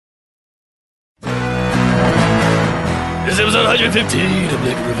episode 115 of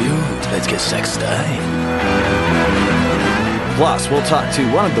Liquor Reviews. Let's get sex time. Plus, we'll talk to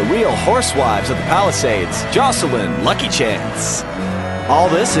one of the real horsewives of the Palisades, Jocelyn Lucky Chance. All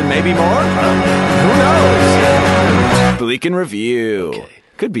this and maybe more? Who knows? Bleak and Review. Okay.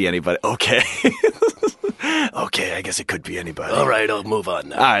 Could be anybody. Okay. Okay, I guess it could be anybody. All right, I'll move on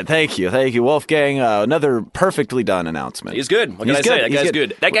now. All right, thank you, Wolfgang. Another perfectly done announcement. He's good. What can I say? That guy's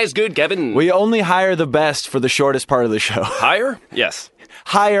good. That guy's good, Kevin. We only hire the best for the shortest part of the show. Hire? Yes.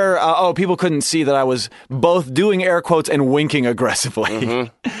 Hire. People couldn't see that I was both doing air quotes and winking aggressively.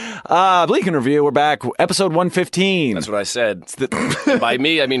 Bleak and Review, we're back. Episode 115. That's what I said. By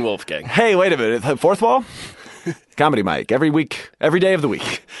me, I mean Wolfgang. Hey, wait a minute. The fourth wall? Comedy Mike. Every week, every day of the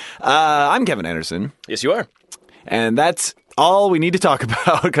week. I'm Kevin Anderson. Yes, you are. And that's all we need to talk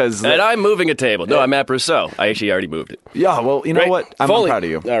about because... And I'm moving a table. No, I'm Matt Brousseau. I actually already moved it. Yeah, well, you know Right. what? I'm Foley. proud of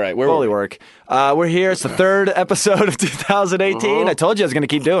you. All right, where Foley were we? work. We're here. It's the third episode of 2018. I told you I was going to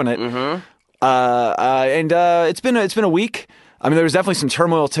keep doing it. And it's been a week. I mean, there was definitely some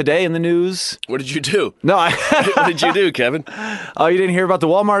turmoil today in the news. What did you do? No, What did you do, Kevin? Oh, you didn't hear about the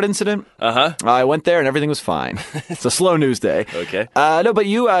Walmart incident? Uh-huh. I went there and everything was fine. It's a slow news day. Okay. No, but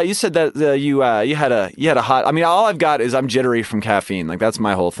you said that you had a hot. I mean, all I've got is I'm jittery from caffeine. Like that's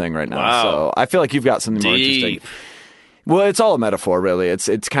my whole thing right now. Wow. So I feel like you've got something more interesting. Deep. Well, it's all a metaphor, really. It's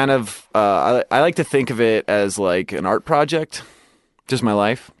kind of. I like to think of it as like an art project. Just my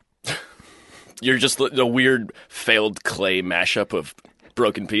life. You're just a weird failed clay mashup of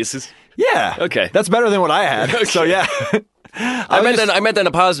broken pieces. Yeah. Okay. That's better than what I had. So yeah. I meant that in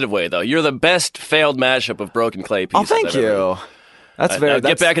a positive way, though. You're the best failed mashup of broken clay Oh, pieces. thank I've ever you. That's heard. very. Now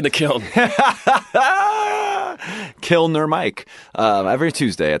get back in the kiln. Kilner Mike. Every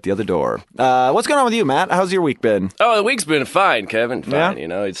Tuesday at the other door. What's going on with you, Matt? How's your week been? Oh, the week's been fine, Kevin. Fine. Yeah? You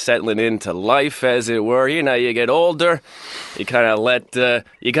know, it's settling into life, as it were. You know, you get older, you kind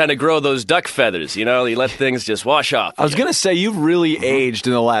of grow those duck feathers. You know, you let things just wash off. I was gonna say you've really aged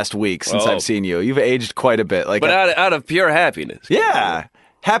in the last week since Oh. I've seen you. You've aged quite a bit. Like, But out of pure happiness. yeah,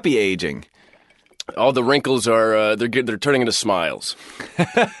 happy aging. All the wrinkles are they're turning into smiles.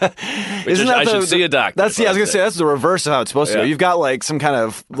 I should see a doctor. That's I was gonna say that's the reverse of how it's supposed to go. Yeah. You've got like some kind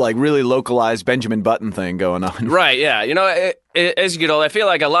of like really localized Benjamin Button thing going on. Right, yeah. You know, as you get older, I feel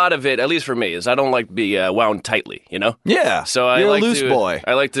like a lot of it, at least for me, is I don't like to be wound tightly, you know? Yeah, So I you're like a loose to, boy.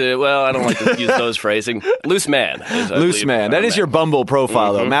 I like to, well, I don't like to use those phrasing. Loose man. Is, I Loose believe, man. That is your Bumble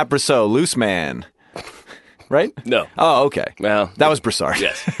profile though. Matt Brousseau, loose man. Right? No. Oh, okay. Well, That was Broussard.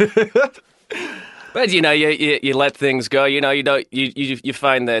 yes. But you know, you let things go. You know, you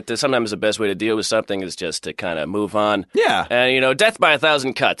find that sometimes the best way to deal with something is just to kind of move on. Yeah. And you know, death by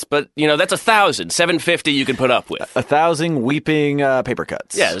 1,000 cuts. But you know, that's 1,000. 750 you can put up with. 1,000 weeping paper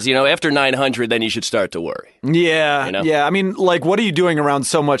cuts. Yeah, you know, after 900, then you should start to worry. Yeah. You know? Yeah. I mean, like, what are you doing around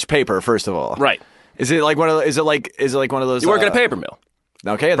so much paper? First of all, Right. Is it like one of? Is it like one of those? You work at a paper mill.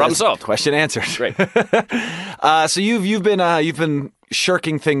 Okay, Problem that's- solved. Question answered. Great. So you've been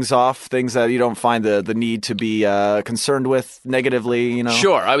shirking things off, things that you don't find the need to be concerned with negatively. You know.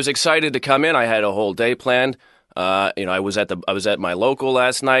 Sure. I was excited to come in. I had a whole day planned. You know, I was at my local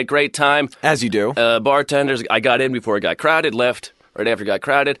last night. Great time. As you do. Bartenders. I got in before it got crowded. Left right after it got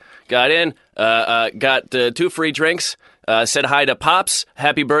crowded. Got in. Got 2 free drinks. Said hi to Pops.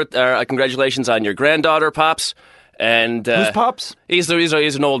 Happy birthday! Congratulations on your granddaughter, Pops. And Who's Pops? He's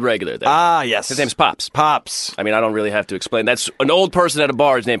an old regular there. Ah, yes. His name's Pops. Pops. I mean, I don't really have to explain. That's an old person at a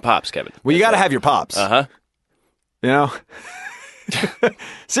bar is named Pops, Kevin. Well, you got to have your Pops. Uh-huh. You know.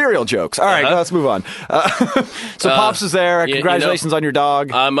 Cereal jokes. All right, let's move on. So Pops is there. you know, Congratulations on your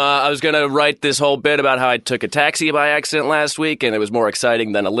dog. I was going to write this whole bit about how I took a taxi by accident last week, and it was more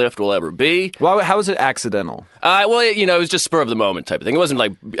exciting than a Lyft will ever be. Well, how was it accidental? Well, you know, it was just spur of the moment type of thing. It wasn't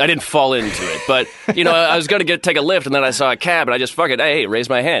like I didn't fall into it, but you know, I was going to take a Lyft, and then I saw a cab, and I just fucking raised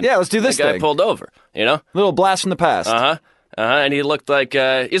my hand. Yeah, let's do this The guy thing. pulled over. You know. Little blast from the past. And he looked like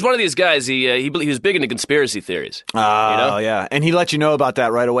he's one of these guys. He was big into conspiracy theories. Oh, you know? yeah. And he let you know about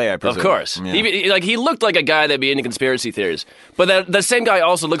that right away, I presume. Of course. Yeah. He looked like a guy that'd be into conspiracy theories. But the same guy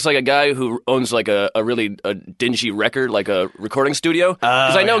also looks like a guy who owns like a really dingy record, like a recording studio.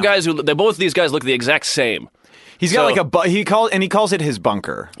 Because I know guys both of these guys look the exact same. He's got like he calls it his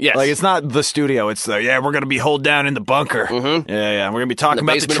bunker. Yes. Like it's not the studio. It's we're going to be holed down in the bunker. Mm-hmm. Yeah. We're going to be talking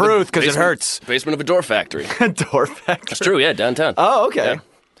about the basement of truth because it hurts. Basement of a door factory. Door factory. That's true, yeah, downtown. Oh, okay. Yeah.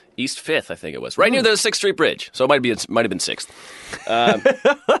 East 5th, I think it was. Right near the 6th Street Bridge. So it might have been 6th.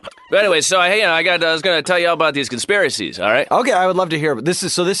 But anyway, so I was going to tell you all about these conspiracies, all right? Okay, I would love to hear. This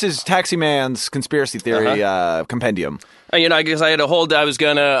is Taxi Man's conspiracy theory compendium. I guess I was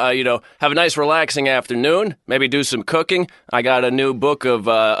going to, have a nice relaxing afternoon, maybe do some cooking. I got a new book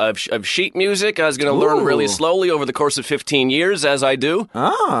of sheet music I was going to learn really slowly over the course of 15 years, as I do.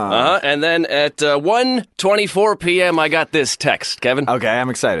 And then at 1:24 p.m., I got this text, Kevin. Okay, I'm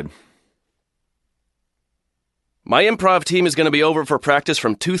excited. My improv team is going to be over for practice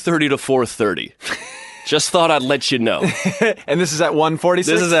from 2:30 to 4:30. Just thought I'd let you know. And this is at 1:46?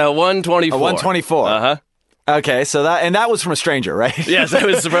 This is at 1:24. 1:24. Uh-huh. Okay, so that was from a stranger, right? Yes, that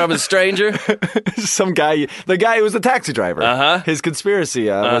was from a stranger. Some guy, the guy who was the taxi driver. His conspiracy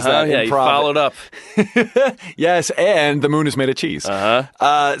was that improv. Yeah, you followed up. Yes, and the moon is made of cheese.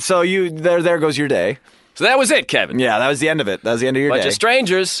 So there goes your day. So that was it, Kevin. Yeah, that was the end of it. That was the end of your Bunch day. of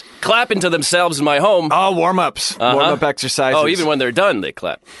strangers clapping to themselves in my home. Oh, warm-ups. Warm-up exercises. Oh, even when they're done, they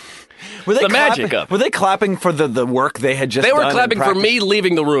clap. Were they the magic of it. Were they clapping for the work they had just done? They were clapping for me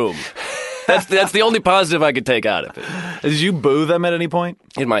leaving the room. That's the only positive I could take out of it. Did you boo them at any point?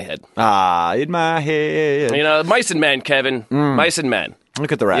 In my head. In my head. Mice and men, Kevin. Mice and men.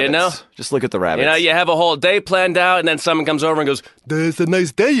 Look at the rabbits. Just look at the rabbits. You have a whole day planned out, and then someone comes over and goes, "That's a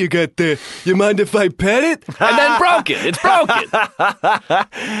nice day you got there. You mind if I pet it?" And then broke it. It's broken.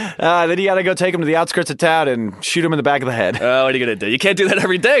 Then you got to go take him to the outskirts of town and shoot him in the back of the head. What are you going to do? You can't do that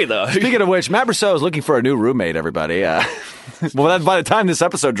every day, though. Speaking of which, Matt Brousseau is looking for a new roommate, everybody. Well, by the time this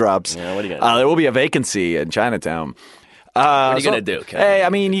episode drops, what are you gonna do? There will be a vacancy in Chinatown. What are you gonna do, Kevin? Hey, I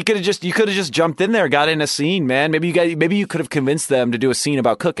mean, you could have just jumped in there, got in a scene, man. Maybe you could have convinced them to do a scene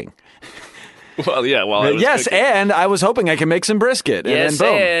about cooking. Well, yeah. While I was yes, cooking. And I was hoping I could make some brisket. Yes,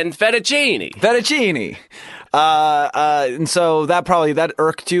 and fettuccine. Fettuccine. And so that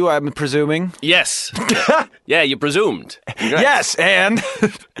irked you, I'm presuming. Yes. Yeah, you presumed. Congrats. Yes, and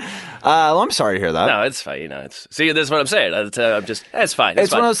well, I'm sorry to hear that. No, it's fine. See, this is what I'm saying. It's fine.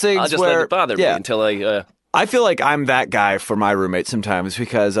 It's fine. one of those things I'll just where let it bother me until I feel like I'm that guy for my roommate sometimes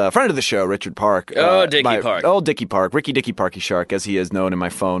because a friend of the show, Richard Park. Park. Old Dickie Park. Ricky Dickie Parky Shark, as he is known in my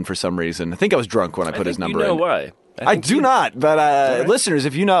phone for some reason. I think I was drunk when I put his number in. You know why. I do not, but right. Listeners,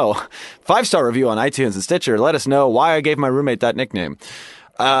 if you know, 5-star review on iTunes and Stitcher, let us know why I gave my roommate that nickname.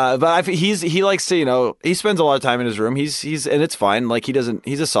 But he likes to, he spends a lot of time in his room. He's and it's fine. Like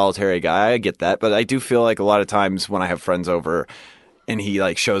he's a solitary guy. I get that, but I do feel like a lot of times when I have friends over, and he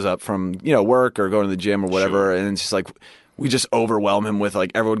like shows up from work or going to the gym or whatever, and it's just like we just overwhelm him with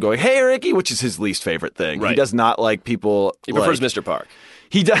like everyone going, "Hey, Ricky," which is his least favorite thing. Right. He does not like people. He prefers Mr. Park.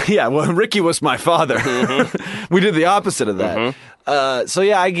 He does. Yeah. Well, Ricky was my father. We did the opposite of that. So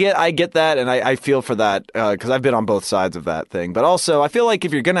yeah, I get that, and I feel for that because I've been on both sides of that thing. But also, I feel like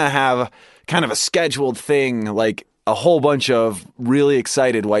if you're gonna have kind of a scheduled thing, like a whole bunch of really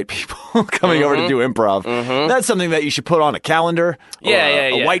excited white people coming over to do improv, that's something that you should put on a calendar. Or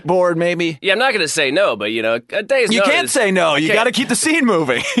a whiteboard, maybe. Yeah, I'm not going to say no, but a day's You can't say no. You got to keep the scene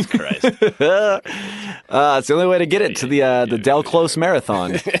moving. Christ. It's the only way to get it to the Del Close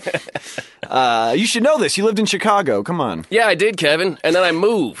Marathon. You should know this. You lived in Chicago. Come on. Yeah, I did, Kevin. And then I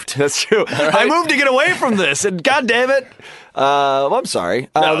moved. That's true. Right? I moved to get away from this, and God damn it. Well, I'm sorry.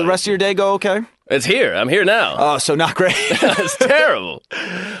 The rest of your day go okay? It's here. I'm here now. Oh, so not great. It's terrible.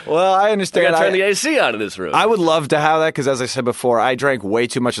 Well, I understand. I got to turn the AC on in this room. I would love to have that because, as I said before, I drank way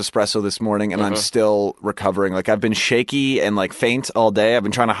too much espresso this morning, and I'm still recovering. Like, I've been shaky and, like, faint all day. I've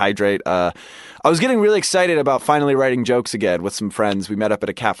been trying to hydrate. I was getting really excited about finally writing jokes again with some friends. We met up at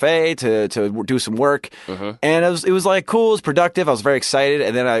a cafe to do some work, and it was, like, cool. It was productive. I was very excited,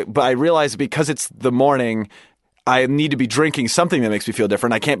 and then I realized because it's the morning, I need to be drinking something that makes me feel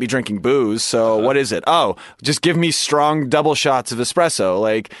different. I can't be drinking booze. So what is it? Oh, just give me strong double shots of espresso.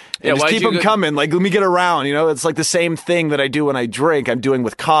 Like, just keep them coming. Like, let me get around. It's like the same thing that I do when I drink. I'm doing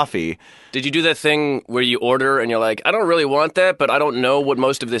with coffee. Did you do that thing where you order and you're like, I don't really want that, but I don't know what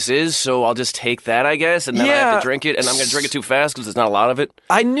most of this is, so I'll just take that, I guess, and then I have to drink it, and I'm going to drink it too fast because there's not a lot of it?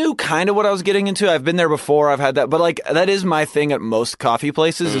 I knew kind of what I was getting into. I've been there before. I've had that. But, like, that is my thing at most coffee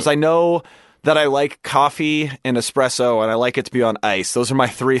places is I know that I like coffee and espresso, and I like it to be on ice. Those are my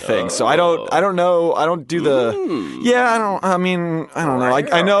three things. So I don't know. I don't do the. Yeah, I don't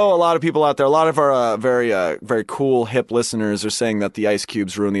know. I know a lot of people out there. A lot of our very cool hip listeners are saying that the ice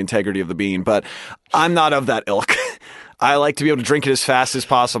cubes ruin the integrity of the bean, but I'm not of that ilk. I like to be able to drink it as fast as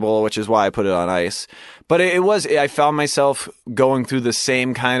possible, which is why I put it on ice. But I found myself going through the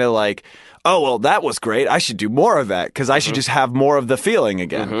same kind of like, oh, well, that was great. I should do more of that because I should just have more of the feeling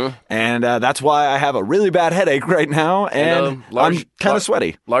again. And that's why I have a really bad headache right now, and I'm kind of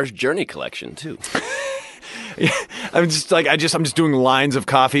sweaty. Large Journey collection, too. I'm just doing lines of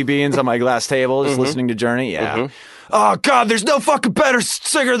coffee beans on my glass table, just listening to Journey. Yeah. Oh, God, there's no fucking better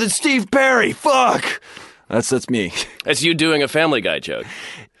singer than Steve Perry. Fuck. That's me. That's you doing a Family Guy joke.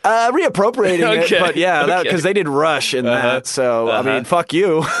 Reappropriating Okay. it, but yeah, because Okay. they did Rush in that. So I mean, fuck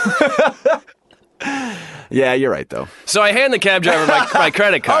you. Yeah, you're right though. So I hand the cab driver my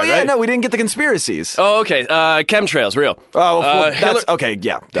credit card, Oh yeah, right? no, we didn't get the conspiracies. Oh, okay. Chemtrails, real. Oh, well, that's Hillary, okay.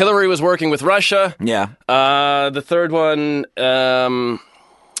 Yeah, Hillary was working with Russia. yeah. The third one,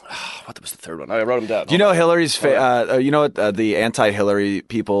 what was the third one? I wrote them down. Do you know Hillary's? You know what the anti-Hillary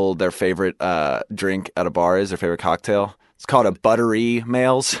people their favorite drink at a bar is? Their favorite cocktail. It's called a buttery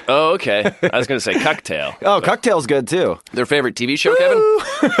males. Oh, okay. I was going to say cocktail. Oh, cocktail's good too. Their favorite TV show, Kevin?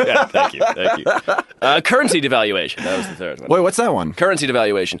 Yeah, thank you. Currency devaluation. That was the third one. Wait, what's that one? Currency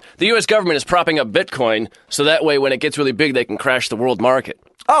devaluation. The U.S. government is propping up Bitcoin so that way when it gets really big, they can crash the world market.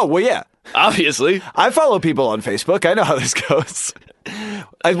 Oh, well, yeah. Obviously. I follow people on Facebook. I know how this goes.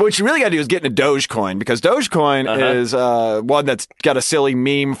 What you really got to do is get into Dogecoin because Dogecoin is one that's got a silly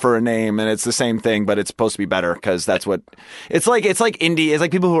meme for a name, and it's the same thing, but it's supposed to be better because that's what it's like. It's like indie. It's like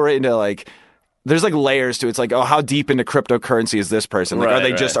people who are into like. There's like layers to it. It's like, oh, how deep into cryptocurrency is this person? Like,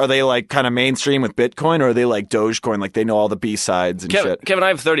 Right, are they like kind of mainstream with Bitcoin, or are they like Dogecoin? Like they know all the B sides and shit. Kevin, I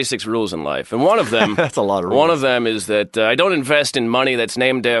have 36 rules in life, and one of them That's a lot of rules. One of them is that I don't invest in money that's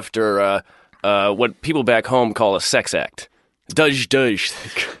named after what people back home call a sex act. Doge.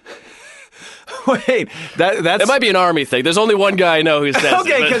 Wait, that's It might be an army thing. There's only one guy I know who says it.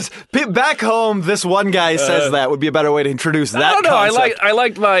 okay. but- Because back home, this one guy says that would be a better way to introduce that. I don't know. concept. I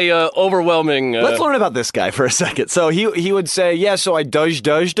liked my overwhelming. Let's learn about this guy for a second. So he would say, yeah, so I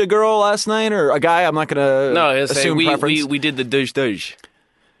duged a girl last night, or a guy. I'm not going to No, he'll say assume preference. we did the doge.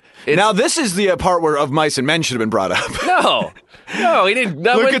 Now, this is the part where Of Mice and Men should have been brought up. No, he didn't.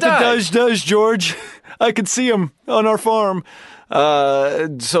 No Look one at died. the Dudge, George. I could see him on our farm.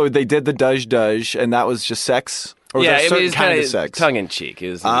 So they did the Dudge, and that was just sex? Or was Yeah, there a it certain was kind kind of of sex? tongue in cheek.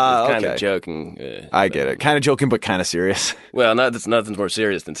 It was kind okay. of joking. I get it. Kind of joking, but kind of serious. Well, that's nothing's more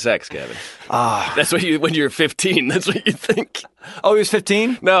serious than sex, Kevin. That's what when you're 15. That's what you think. Oh, he was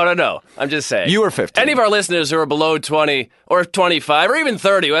 15? No. I'm just saying. You were 15. Any of our listeners who are below 20 or 25 or even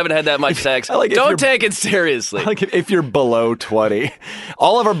 30 who haven't had that much sex, I like if don't you're- take it seriously. Like if you're below 20.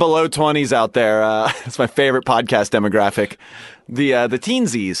 All of our below 20s out there, it's my favorite podcast demographic. The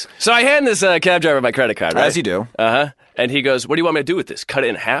teensies. So I hand this cab driver my credit card, right? As you do. And he goes, "What do you want me to do with this? Cut it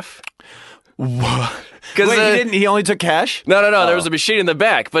in half?" Wait, Because he only took cash? No. There was a machine in the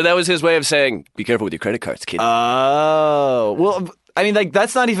back, but that was his way of saying, "Be careful with your credit cards, kid." Oh. Well, I mean, like,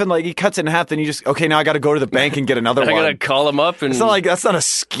 that's not even like he cuts it in half, then you just, okay, now I got to go to the bank and get another I one. gotta call him up and. It's not like, that's not a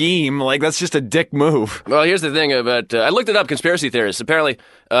scheme. Like, that's just a dick move. Well, here's the thing about. I looked it up. Conspiracy theorists. Apparently,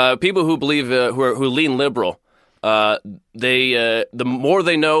 people who believe who lean liberal, the more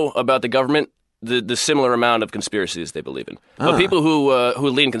they know about the government, the similar amount of conspiracies they believe in. But people who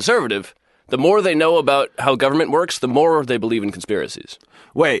lean conservative, the more they know about how government works, the more they believe in conspiracies.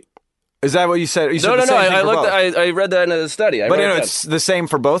 Wait, is that what you said? You said No. the same thing I for looked. both. I read that in a study. But it's the same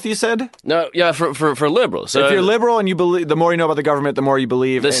for both, you said? No, yeah, for liberals. So If you're liberal and you believe, the more you know about the government, the more you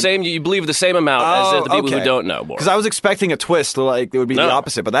believe. you believe the same amount as the people who don't know more. Because I was expecting a twist, like it would be the No.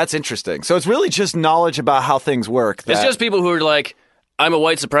 opposite, but that's interesting. So it's really just knowledge about how things work. It's just people who are like, I'm a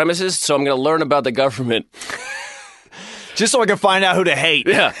white supremacist, so I'm going to learn about the government. just so I can find out who to hate.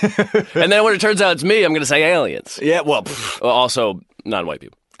 Yeah. And then when it turns out it's me, I'm going to say aliens. Yeah, well, Also, non-white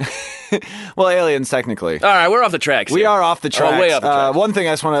people. well, aliens technically. All right, we're off the tracks. We here. are off the tracks. Way off the tracks. One thing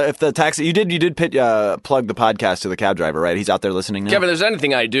I just want to, if the taxi, you did plug the podcast to the cab driver, right? He's out there listening now. Kevin, there's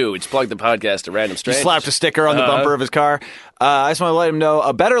anything I do, it's plug the podcast to random He strangers. slapped a sticker on the bumper of his car. I just want to let him know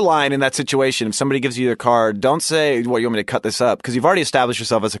a better line in that situation. If somebody gives you their card, don't say, "Well, you want me to cut this up?" Because you've already established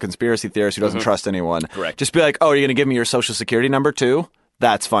yourself as a conspiracy theorist who doesn't trust anyone. Correct. Just be like, "Oh, you're going to give me your social security number too?"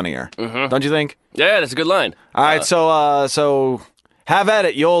 That's funnier, don't you think? Yeah, that's a good line. All right, so have at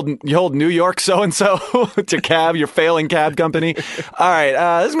it, you old New York so-and-so, your failing cab company. All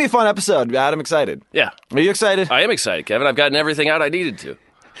right, this is going to be a fun episode. I'm excited. Yeah. Are you excited? I am excited, Kevin. I've gotten everything out I needed to.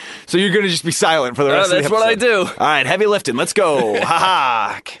 So you're going to just be silent for the rest of the That's episode. what I do. All right, heavy lifting. Let's go.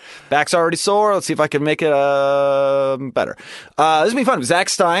 Ha-ha. Back's already sore. Let's see if I can make it better. This is going to be fun. Zach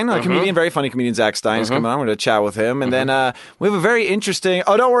Stein, a comedian, very funny comedian, Zach Stein, is coming on. We're going to chat with him. And then we have a very interesting...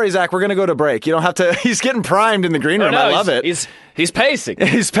 Oh, don't worry, Zach. We're going to go to break. You don't have to... He's getting primed in the green room. No, I love it. He's pacing.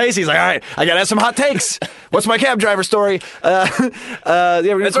 He's pacing. He's like, all right, I got to have some hot takes. What's my cab driver story? Yeah,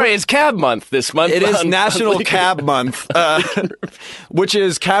 That's right. It's Cab Month this month. It is on National Legal- Cab Month, which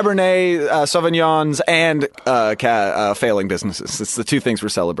is Cabernet Sauvignons and failing businesses. It's the two things we're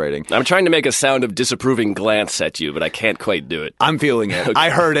celebrating. I'm trying to make a sound of disapproving glance at you, but I can't quite do it. I'm feeling it. I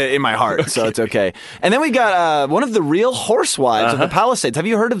heard it in my heart, so it's okay. And then we got one of the real horsewives of the Palisades. Have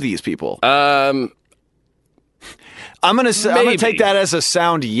you heard of these people? I'm gonna Maybe. take that as a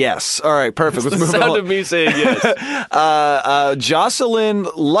sound yes. All right, perfect. Let's The move sound on. of me saying yes. Jocelyn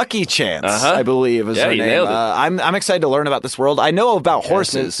Lucky Chance, I believe, is her you name. nailed it. I'm excited to learn about this world. I know about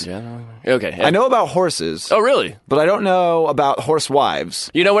horses. Okay. Yeah. I know about horses. Oh, really? But I don't know about horse wives.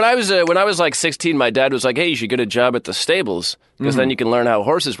 You know, when I was like 16, my dad was like, "Hey, you should get a job at the stables because then you can learn how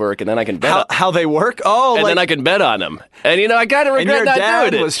horses work, and then I can bet. How they work? Oh, and like, then I can bet on them." And you know, I kind of and regret your not dad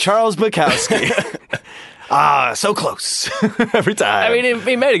doing it. was Charles Bukowski. So close every time. I mean,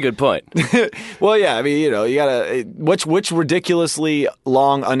 he made a good point. Well, yeah. I mean, you know, you gotta which ridiculously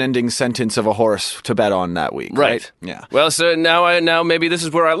long, unending sentence of a horse to bet on that week, right? Yeah. Well, so now maybe this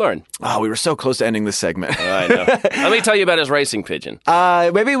is where I learn. Oh, we were so close to ending this segment. I know. Let me tell you about his racing pigeon.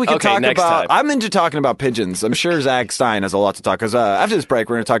 Maybe we can Okay, talk next about. time. I'm into talking about pigeons. I'm sure Zach Stein has a lot to talk. Because after this break,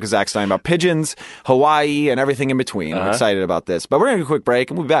 we're going to talk to Zach Stein about pigeons, Hawaii, and everything in between. I'm excited about this. But we're going to take a quick break,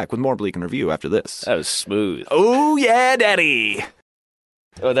 and we'll be back with more Bleak and Review after this. That was smooth. Oh yeah, Daddy.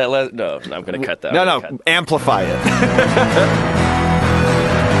 Oh, no, I'm going to cut that. No, amplify it.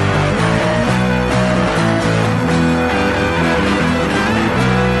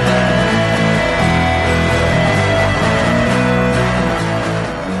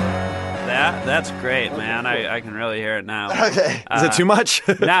 That's great, man. I can really hear it now. Okay. Is it too much?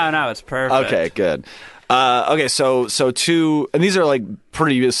 No, it's perfect. Okay, good. Okay, so two, and these are like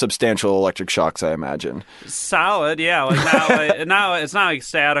pretty substantial electric shocks, I imagine. Solid, yeah. Now it's not like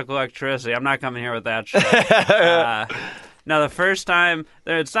static electricity. I'm not coming here with that shit. No, the first time,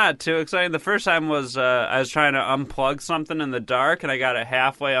 it's not too exciting. The first time was I was trying to unplug something in the dark, and I got it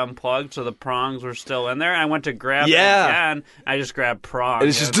halfway unplugged, so the prongs were still in there. I went to grab it again. I just grabbed prongs. And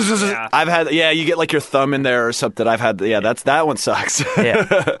it's just, I've had, you get like your thumb in there or something. I've had, that one sucks. Yeah.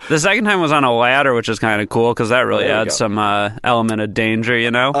 The second time was on a ladder, which is kind of cool because that really There we adds go. some element of danger, you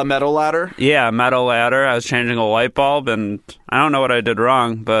know? A metal ladder? Yeah, a metal ladder. I was changing a light bulb, and I don't know what I did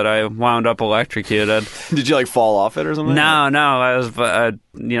wrong, but I wound up electrocuted. Did you like fall off it or something? No, I was, I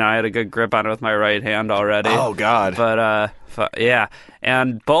had a good grip on it with my right hand already. Oh, God. But, yeah.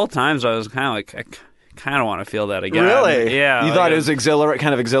 And both times I was kind of like, I kind of want to feel that again. Really? Yeah. You thought it was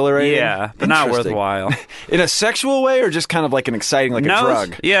kind of exhilarating? Yeah, but not Interesting. worthwhile. In a sexual way or just kind of like an exciting, like a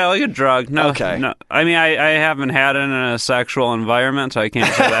drug? Yeah, like a drug. No, Okay. No, I mean, I haven't had it in a sexual environment, so I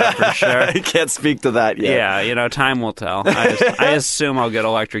can't say that for sure. I can't speak to that yet. Yeah, time will tell. I assume I'll get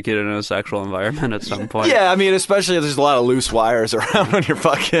electrocuted in a sexual environment at some point. Yeah, I mean, especially if there's a lot of loose wires around when you're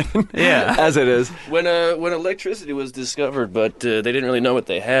fucking. Yeah. As it is. When electricity was discovered, but they didn't really know what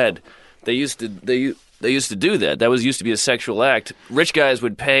they had, they used to do that. That used to be a sexual act. Rich guys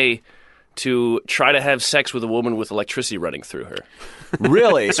would pay to try to have sex with a woman with electricity running through her.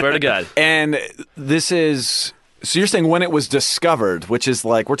 Really? Swear to God. And this is. So you're saying when it was discovered, which is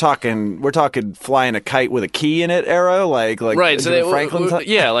like we're talking flying a kite with a key in it era, like Right. So Benjamin Franklin time?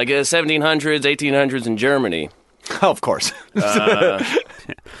 yeah, like 1700s, 1800s in Germany. Oh, of course.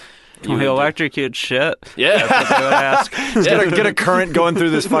 Can we electrocute shit? Yeah. That's what they would ask. Get a current going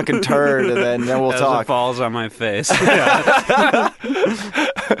through this fucking turd, and then we'll As talk. it falls on my face.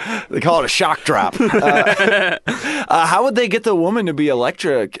 They call it a shock drop. How would they get the woman to be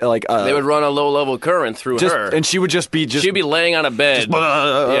electric? Like They would run a low-level current through her. and she would just be She'd be laying on a bed.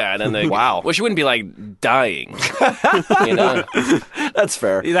 Yeah, and then they... Wow. Well, she wouldn't be, like, dying. You know? That's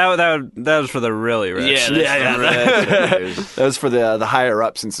fair. that was for the really rich. That was for the higher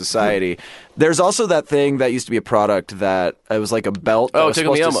ups in society. There's also that thing that used to be a product that it was like a belt. Oh, was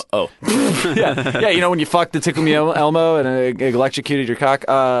Tickle Me supposed Elmo. to- yeah, you know when you fucked the Tickle Me Elmo and it electrocuted your cock.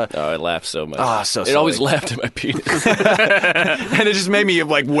 Oh, I laugh so much. So it always silly. laughed at my penis. And it just made me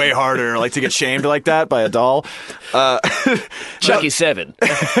like way harder, like to get shamed like that by a doll. Chucky 7.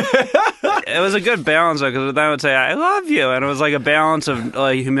 It was a good balance, though, because then I would say, I love you. And it was like a balance of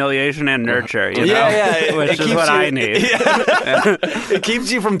like humiliation and nurture, you know? Yeah. Which is what I need. It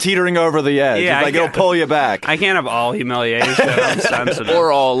keeps you from teetering over the edge. Yeah, Like it'll pull you back. I can't have all humiliation. I'm sensitive.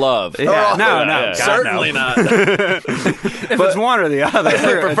 Or all love. Yeah, no, Yeah, God, certainly no. not. If it's one or the other,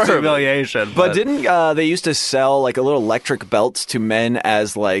 it's humiliation. But didn't they used to sell like a little electric belts to men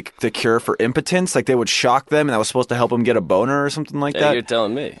as like the cure for impotence? Like they would shock them, and that was supposed to help them get a boner or something like Yeah, that. you're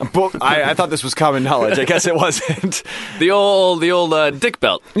telling me. But I thought this was common knowledge. I guess it wasn't. The old dick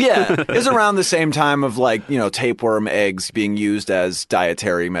belt. Yeah, it was around the same time of like tapeworm eggs being used as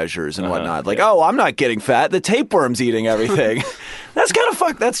dietary measures and whatnot. Like, oh, I'm not getting fat. The tapeworm's eating everything. That's kind of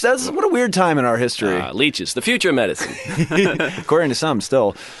fucked. That's what a weird time in our history. Leeches, the future of medicine. According to some,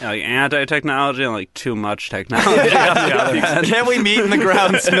 still. Yeah, like anti-technology and like too much technology. on the other end. Can't we meet in the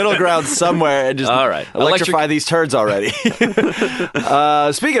middle ground somewhere and just All right. electrify these turds already?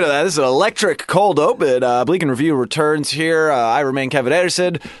 Speaking of that, this is an electric cold open. Bleak and Review returns here. I remain Kevin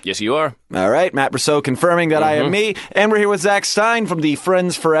Anderson. Yes, you are. All right, Matt Brousseau confirming that I am me. And we're here with Zach Stein from the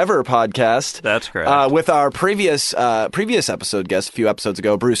Friends Forever podcast. That's correct. With our previous episode guest a few episodes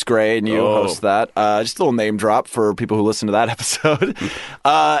ago, Bruce Gray, and you host that. Just a little name drop for people who listen to that episode.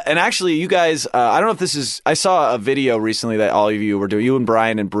 And actually, you guys, I don't know if this is, I saw a video recently that all of you were doing, you and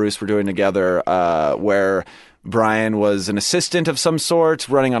Brian and Bruce were doing together, where Brian was an assistant of some sort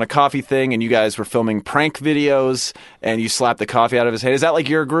running on a coffee thing, and you guys were filming prank videos, and you slapped the coffee out of his hand. Is that like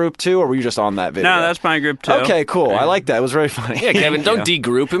your group too, or were you just on that video? No, that's my group too. Okay, cool. I like that. It was very funny. Yeah, Kevin, don't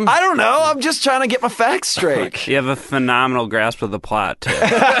degroup him. I don't know. I'm just trying to get my facts straight. You have a phenomenal grasp of the plot too.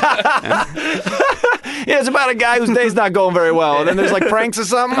 Yeah, it's about a guy whose day's not going very well, and then there's like pranks or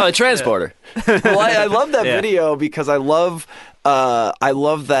something. Oh, the transporter. Well, I love that video because I love that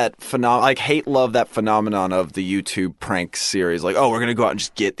love that phenomenon of the YouTube prank series. Like, oh, we're gonna go out and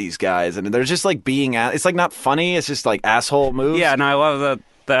just get these guys, and they're just like it's like not funny. It's just like asshole moves. Yeah, no, I love that.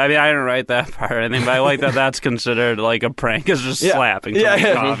 I mean, I didn't write that part or anything, but I like that that's considered like a prank. It's just slapping someone's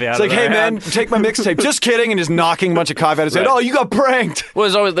coffee out It's of like, their hey, hand. man, take my mixtape. Just kidding, and just knocking a bunch of coffee out of his head. Oh, you got pranked.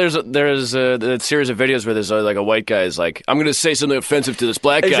 Well, there's a series of videos where there's like a white guy is like, I'm going to say something offensive to this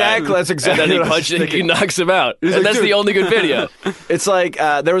black guy. Exactly, that's exactly And then what I was he thinking. knocks him out. And like, that's dude. the only good video. It's like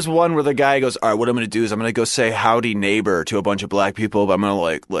there was one where the guy goes, all right, what I'm going to do is I'm going to go say howdy neighbor to a bunch of black people, but I'm going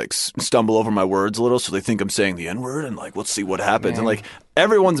to like stumble over my words a little so they think I'm saying the N-word, and like, let's see what happens. And like,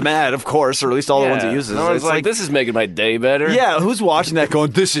 everyone's mad, of course, or at least all the ones he uses. No one's It's like, this is making my day better. yeah, who's watching that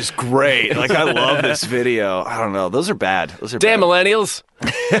going, this is great. Like, I love this video. I don't know. Those are bad. Those are Damn bad. millennials.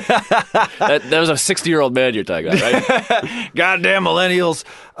 that was a 60-year-old man you're talking about, right? Goddamn millennials.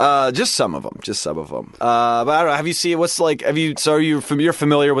 Just some of them. But I don't know. Have you seen you're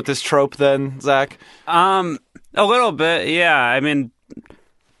familiar with this trope then, Zach? A little bit, yeah. I mean,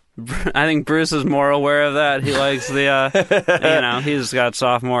 I think Bruce is more aware of that. He likes the, he's got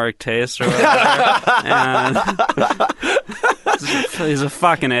sophomoric taste or whatever. And he's a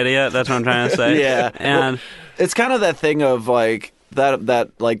fucking idiot. That's what I'm trying to say. Yeah. And it's kind of that thing of like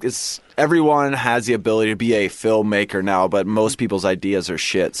that like it's everyone has the ability to be a filmmaker now, but most people's ideas are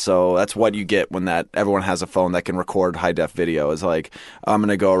shit. So that's what you get when everyone has a phone that can record high def video. Is like, I'm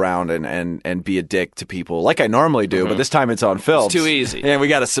gonna go around and be a dick to people like I normally do, but this time it's on film. It's too easy. And we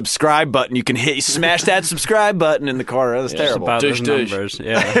got a subscribe button. You can smash that subscribe button in the corner. That's terrible. about those Douche. numbers.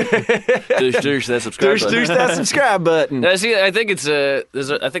 Yeah. douche that subscribe button. Douche that subscribe button. No, see, I think it's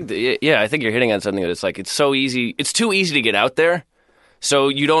I think you're hitting on something that it's like it's so easy. It's too easy to get out there, so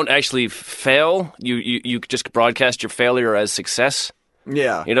you don't actually fail. You just broadcast your failure as success.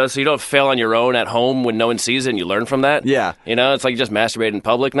 Yeah. So you don't fail on your own at home when no one sees it, and you learn from that. Yeah. It's like you just masterbate in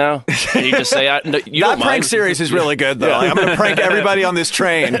public now, and you just say, no, "You That don't prank mind." series is really good, though. Like, I'm going to prank everybody on this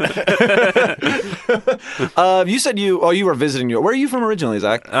train. You said you were visiting. Where are you from originally,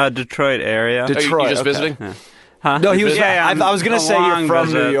 Zach? Detroit area. Are you Detroit, just okay. visiting? Huh? No, he was. Yeah, I was going to say you're long from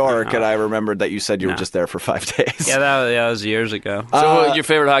visit. New York, No. and I remembered that you said you were just there for 5 days. Yeah, that was years ago. So your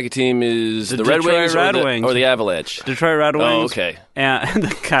favorite hocky team is the Red Detroit Wings, Red or Wings. or the Avalanche? Detroit Red Wings. Oh, okay. And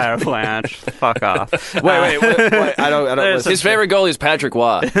the Avalanche. Fuck off. Wait. I don't. There's Listen. His favorite goalie is Patrick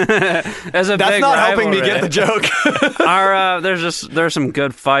Waugh. There's a That's big not helping me rivalry. get the joke. There's some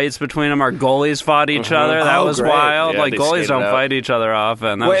good fights between them. Our goalies fought each other. That Oh, was great. wild. Yeah, like they goalies skated don't out. fight each other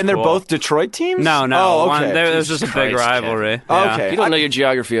often. That Wait, was and they're cool. both Detroit teams? No. Oh, okay. There's just a big Christ, rivalry. Yeah. Okay. You don't know your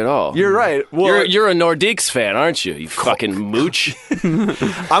geography at all. You're right. Well, You're a Nordiques fan, aren't you? You fucking mooch. I'm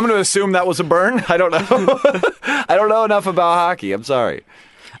going to assume that was a burn. I don't know. I don't know enough about hockey. I'm sorry.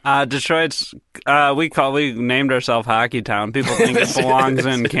 Detroit's we named ourselves Hockey Town. People think it belongs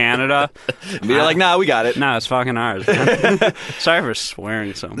in Canada. But you're like, nah, we got it. No, it's fucking ours. Man. Sorry for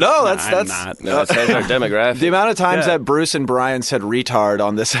swearing so much. No, I'm that's- not. No, that's our demographic. The amount of times Yeah. that Bruce and Brian said retard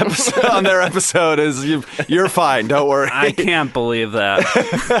on this episode, on their episode, is you're fine. Don't worry. I can't believe that.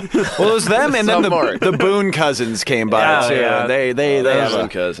 Well, it was them, and then Some the Boone cousins came by Yeah, too. yeah. And they have Boone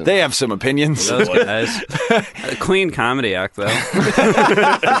cousins. they have some opinions. Those guys. A clean comedy act, though.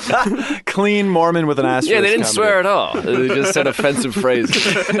 Clean Mormon with an asterisk. Yeah, they didn't comedy. swear at all. They just said offensive phrases.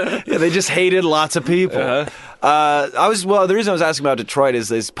 Yeah, they just hated lots of people. The reason I was asking about Detroit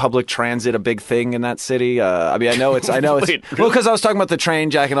is public transit a big thing in that city? I know it's Wait, well, really? because I was talking about the train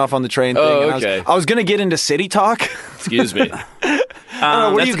jacking off on the train thing. Oh, and okay. I was going to get into city talk. Excuse me.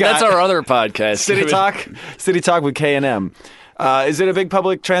 What do you got? That's our other podcast. City Talk with K&M. Is it a big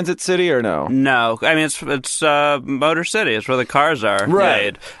public transit city or no? No, I mean it's Motor City. It's where the cars are Right.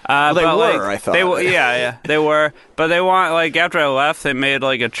 made. They but, were, I thought. Yeah, they were. But they want after I left, they made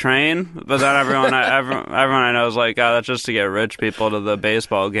a train. But then everyone I know is like, oh, that's just to get rich people to the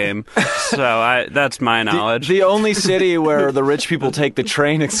baseball game. So that's my knowledge. The only city where the rich people take the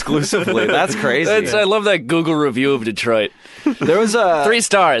train exclusively. That's crazy. I love that Google review of Detroit. There was 3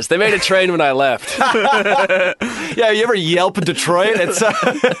 stars. They made a train when I left. Yeah, you ever Yelp Detroit?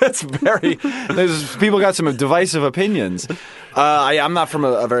 It's very. People got some divisive opinions. I'm not from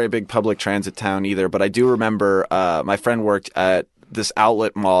a very big public transit town either, but I do remember my friend worked at this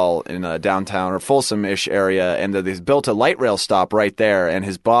outlet mall in downtown or Folsom-ish area, and they built a light rail stop right there. And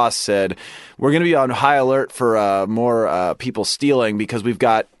his boss said, "We're going to be on high alert for more people stealing because we've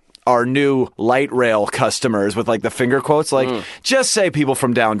got our new light rail customers," with the finger quotes, just say people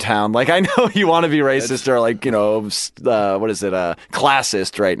from downtown. I know you want to be racist or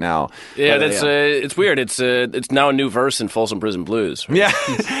classist right now. Yeah, it's weird. It's now a new verse in Folsom Prison Blues. Right?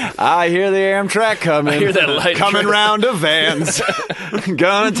 Yeah, I hear the Amtrak coming. I hear that light coming train. round to Vans.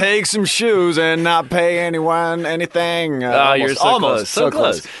 Gonna take some shoes and not pay anyone anything. You're so close. So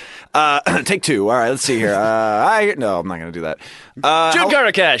close. Take 2. All right, let's see here. No, I'm not going to do that. June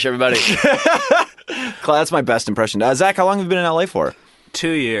Carter Cash, everybody. That's my best impression. Zach, how long have you been in LA for?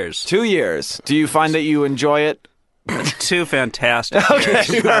 2 years. 2 years. Do you find that you enjoy it? 2 fantastic Okay,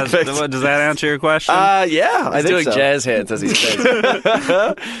 years. perfect. Does that answer your question? Yeah, I He's think doing so. jazz hands as he says.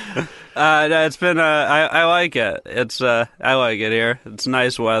 No, it's been. I like it. I like it here. It's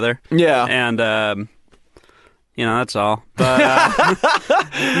nice weather. Yeah. And that's all. But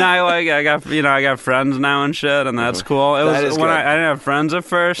no, I got friends now and shit, and that's cool. It That was is when good. I didn't have friends at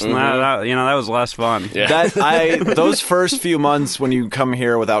first, and that was less fun. Yeah. Those first few months when you come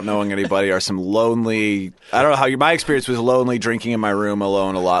here without knowing anybody are some lonely. I don't know how my experience was lonely, drinking in my room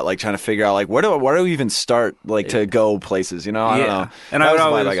alone a lot, trying to figure out where do we even start to go places. I don't know. And that was I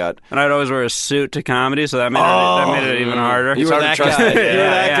the would vibe I got. I'd always wear a suit to comedy, so that made it even harder. You were hard that to trust guy. that, You were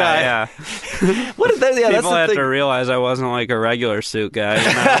that guy. Yeah. What is that? Yeah, that's People the have thing. to realize I wasn't a regular suit guy.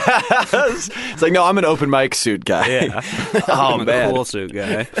 It's no, I'm an open mic suit guy. Yeah. Oh I'm man, a cool suit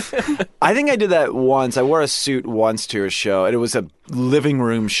guy. I think I did that once. I wore a suit once to a show, and it was a living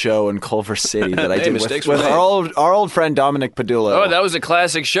room show in Culver City that I Hey, did mistakes with were made. our old friend Dominic Padula. Oh, that was a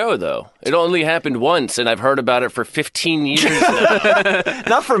classic show, though. It only happened once, and I've heard about it for 15 years now.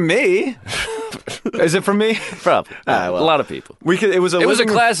 Not from me. Is it from me? Probably. Well. A lot of people. It was a It was a living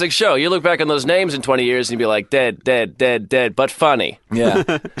room- classic show. You look back on those names in 20 years and you'd be like, dead, dead, dead, dead, but funny. Yeah.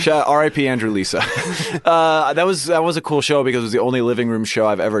 R.I.P. Andrew Lisa. That was a cool show because it was the only living room show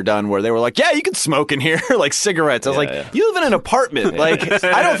I've ever done where they were like, yeah, you can smoke in here, cigarettes. I was you live in an apartment. I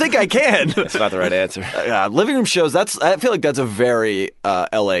don't think I can. That's not the right answer. Living room shows, I feel like that's a very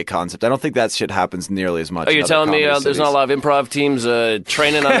L.A. concept. I don't think that shit happens nearly as much. Oh, you're in other telling me comedy there's not a cities. lot of improv teams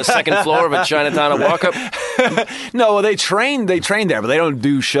training on the second floor of a Chinatown at walk-up? No, they train there, but they don't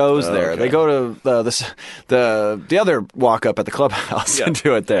do shows there. okay. They go to the other walk up at the clubhouse and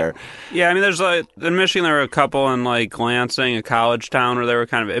do it there. Yeah, I mean, there's in Michigan there were a couple in Lansing, a college town, where they were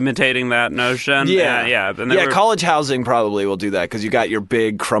kind of imitating that notion. Yeah. And they were, College housing probably will do that because you got your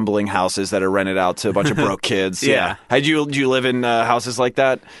big crumbling houses that are rented out to a bunch of broke kids. Yeah. Did you live in houses like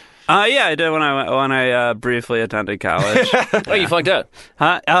that? Yeah, I did when I briefly attended college. Oh, you fucked out.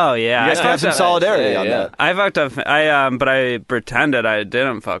 Huh? Oh yeah, You guys have some solidarity on that. I fucked up. But I pretended I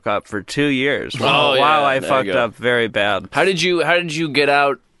didn't fuck up for 2 years. Oh, while yeah, I there fucked you go. up very bad. How did you get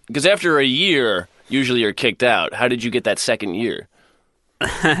out? Because after a year, usually you're kicked out. How did you get that second year?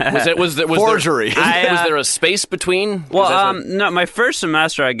 Was Forgery. Was there a space between? Well, no, my first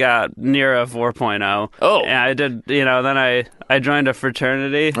semester I got near a 4.0. Oh. And I did, then I joined a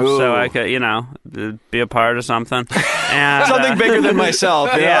fraternity so I could, be a part of something. And, Something bigger than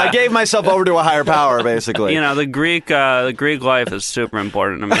myself. Yeah. I gave myself over to a higher power, basically. the Greek life is super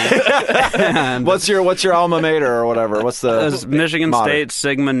important to me. What's your alma mater or whatever? What's the It was Michigan motto? State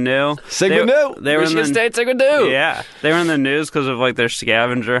Sigma Nu. Sigma Nu? They were in Michigan the, State's a good do. Yeah, they were in the news because of their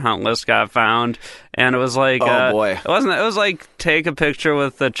scavenger hunt list got found, and it was like, Oh, boy. it wasn't. It was like take a picture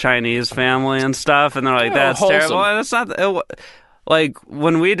with the Chinese family and stuff, and they're like, Oh, that's wholesome. terrible. And it's not.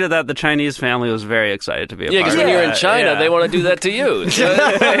 When we did that, the Chinese family was very excited to be a Yeah, part because of when you're in that. China, Yeah. they want to do that to you.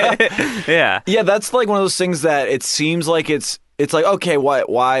 Yeah. Yeah, that's one of those things that it seems like it's like, okay,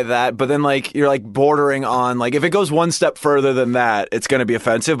 why that? But then you're bordering on if it goes one step further than that, it's going to be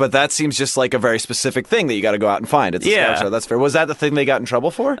offensive. But that seems just like a very specific thing that you got to go out and find. It's a Yeah. scavenger. That's fair. Was that the thing they got in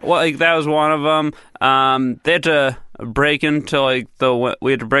trouble for? Well, that was one of them. They had to. break into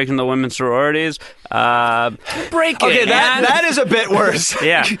we had to break into women's sororities. Break Okay, it. that is a bit worse.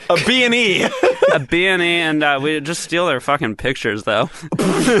 Yeah. A B&E. A B&E, and we just steal their fucking pictures, though.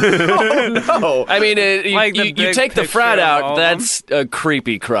 Oh, I mean, Like the you big take the frat picture of out. all of that's a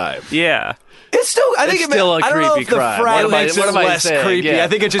creepy crime. Yeah. it's still. I think It's still a I don't know creepy if the crime. frat What am I- makes what it am I less saying? creepy. Yeah. I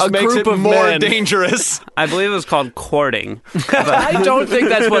think it just A makes group it of more men. dangerous. I believe it was called courting. I don't think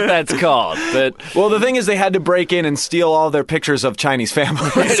that's what that's called. But Well, the thing is, they had to break in and steal all their pictures of Chinese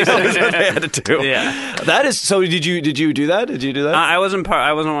families. That's what they had to do. Yeah. That is. So, did you do that? Did you do that? I wasn't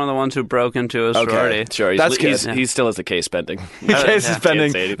one of the ones who broke into a sorority. sure, That's he's, good. he still has a case pending. The case is Can't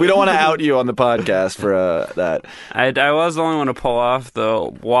pending. say anything. We don't want to out you on the podcast for that. I was the only one to pull off the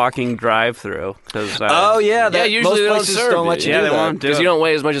walking drive-through. Oh yeah, Yeah, usually they don't places serve don't you. let you Yeah, do they that. won't do Because it. you don't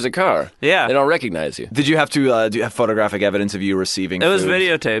weigh as much as a car. Yeah. They don't recognize you. Did you have to do you have photographic evidence of you receiving? It was food?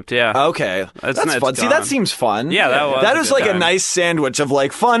 videotaped, yeah. Okay, that's It's fun. See, that gone. seems fun. Yeah, that was That a was good like a time. nice sandwich of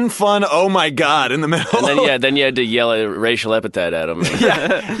like fun. Oh my god, in the middle. And then you had to yell a racial epithet at him.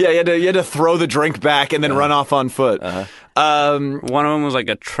 yeah, you had to throw the drink back and then run off on foot. One of them was like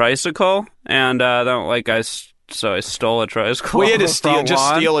a tricycle, and then so I stole a tricycle. We had to from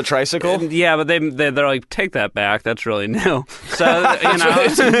steal one. a tricycle. Yeah, but they're like, take that back. That's really new. So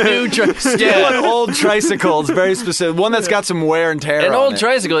It's a new Steal an old tricycle. It's very specific. One that's got some wear and tear. An on old it.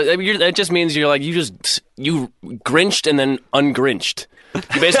 tricycle. I mean, that just means you grinched and then ungrinched.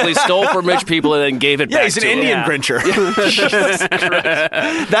 You basically stole from rich people and then gave it Yeah, back he's an to Indian them. grincher.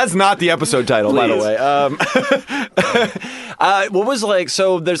 That's not the episode title, by the way. What was like?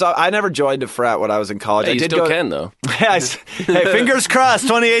 So there's. I never joined a frat when I was in college. Hey, I you did still go. can though. Hey, fingers crossed.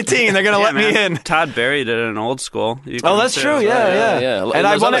 2018, they're gonna let me in. Todd Berry did it in old school. You Oh, can that's say true. it. Yeah. yeah. And And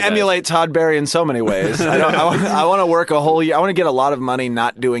I those want other to guys. emulate Todd Berry in so many ways. I want to work a whole year. I want to get a lot of money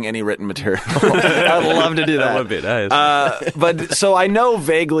not doing any written material. I'd love to do that. That would be nice. But so I know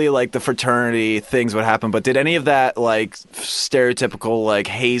vaguely like the fraternity things would happen, but did any of that like stereotypical like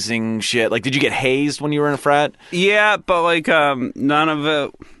hazing shit? Like, did you get hazed when you were in a frat? yeah, but like none of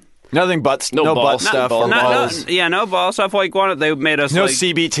it. Nothing but No no balls. butt stuff Ball- or balls. No ball stuff. Like they made us No like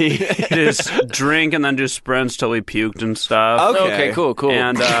CBT. just drink and then do sprints till we puked and stuff. Okay. Okay, cool.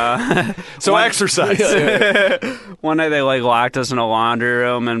 And So exercise. one night they like locked us in a laundry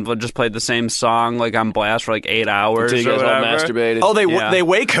room and just played the same song like on blast for like 8 hours. Until you or guys all whatever. masturbated. Oh, they Yeah. they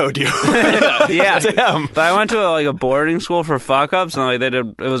Waco'd you. Yeah. Damn. But I went to a boarding school for fuck ups and like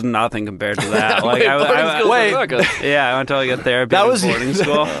it was nothing compared to that. Like Wait, boarding school for wait. fuck ups. yeah, I went to like a therapy That was boarding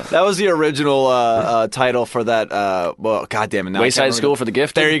school. That was the original title for that. Well, goddamn it! Now I can't Wayside remember School for the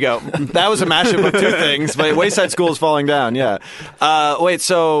Gifted? There you go. That was a mashup of two things. But Wayside School is falling down. Yeah. Wait.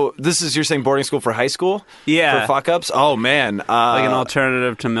 So you're saying boarding school for high school? Yeah. For fuck ups? Oh man. Like an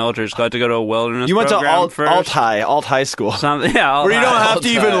alternative to military school. I had to go to a wilderness you went to program alt first. high school. Something, yeah, Where you don't have alt to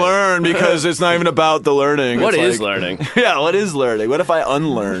even high. learn because it's not even about the learning. What It's is like- learning? Yeah, what is learning? What if I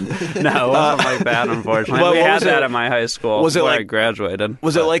unlearn? No, it wasn't like that, unfortunately. Well, we what had was that it? at my high school Was it where I like- graduated.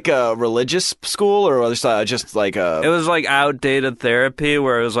 Was it like a religious school or was it just like a? It was like outdated therapy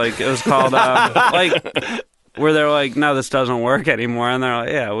where it was called like where they're like, no, this doesn't work ananymore, and they're like,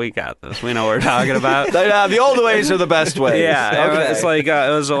 yeah, we got this. We know what we're talking about. The old ways are the best ways. Yeah, Okay. it's like it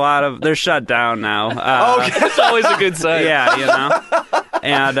was a lot of. They're shut down now. Okay. That's always a good sign. Yeah, you know.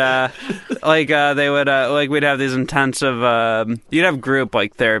 And they would we'd have these intensive you'd have group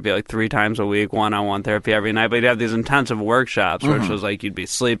like therapy like 3 times a week, one-on-one therapy every night, but you'd have these intensive workshops which was like you'd be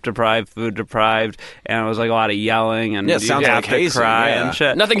sleep deprived, food deprived, and it was like a lot of yelling and Yeah, it you'd sounds have like to hazing, cry yeah. and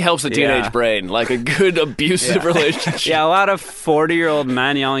shit. Nothing helps the teenage Yeah. brain like a good abusive relationship. Yeah, a lot of 40-year-old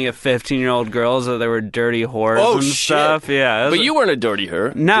men yelling at 15-year-old girls that they were dirty whores Oh, and shit. stuff. Yeah, it was- But you weren't a dirty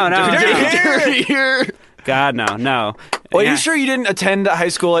her. no. Dirty. God, no. Well, are Yeah. you sure you didn't attend high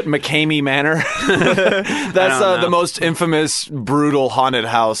school at McCamey Manor? That's know. the most infamous, brutal haunted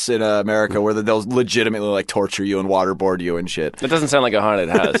house in America, where they'll legitimately like torture you and waterboard you and shit. That doesn't sound like a haunted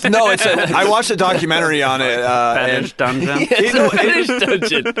house. No, I watched a documentary on it. Fetish dungeon. Fetish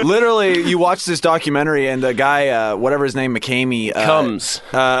dungeon. Literally, you watch this documentary, and the guy, whatever his name, McCamey, Comes.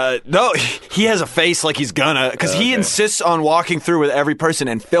 No, he has a face like he's gonna, because he insists on walking through with every person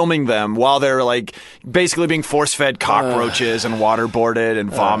and filming them while they're like basically being force-fed cockroaches and waterboarded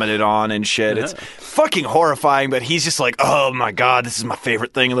and vomited on and shit. It's fucking horrifying, but he's just like, oh my god, this is my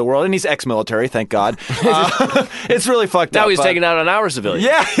favorite thing in the world, and he's ex-military, thank God. It's really fucked up. Now he's but- taking out on our civilians.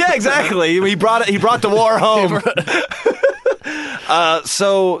 Yeah, exactly. He brought the war home.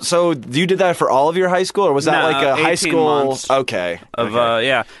 So you did that for all of your high school, or was that No, like a high 18 school? months Okay.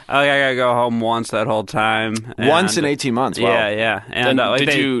 Yeah, I gotta go home once that whole time. Once and- in 18 months. Wow. Yeah. And And like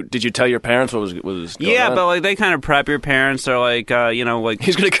did you tell your parents what was going Yeah, on? but like they kind of prep your parents. They're like, like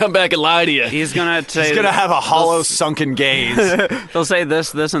He's gonna come back and lie to you. he's gonna say He's gonna have a hollow, sunken gaze. they'll say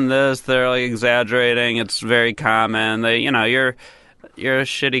this, and this. They're like exaggerating. It's very common. You're a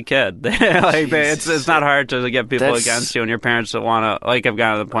shitty kid. It's not hard to get people That's- against you, and your parents don't want to have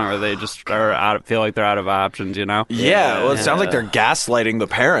gotten to the point where they just feel like they're out of options. Yeah, well, it sounds like they're gaslighting the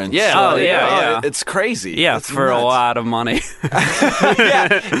parents. Yeah. Oh, yeah. It's crazy. Yeah, It's for a nuts. lot of money. Yeah,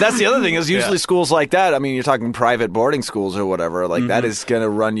 that's the other thing is usually schools like that. I mean, you're talking private boarding schools or whatever. Like that is going to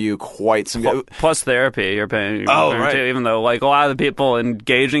run you quite some. Plus therapy, you're paying. Oh, too, right. Even though like a lot of the people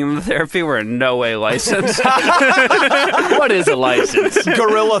engaging in the therapy were in no way licensed. What is a license?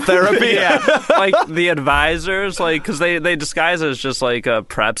 Guerrilla therapy. Yeah, like the advisors, like because they disguise it as just like a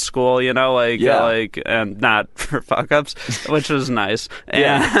prep school, and not for fuck ups, which was nice.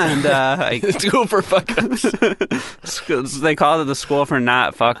 And School for fuck ups. they called it the school for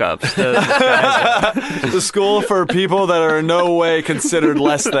not fuck ups. The school for people that are in no way considered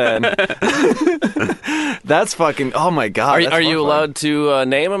less than. That's fucking. Oh my god. that's Are you horrifying. allowed to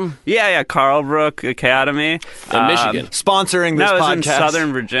name them? Yeah, Carlbrook Academy In Michigan. sponsoring this No, it was podcast? in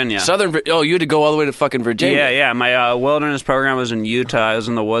Southern Virginia. You had to go all the way to fucking Virginia. Yeah. My wilderness program was in Utah. I was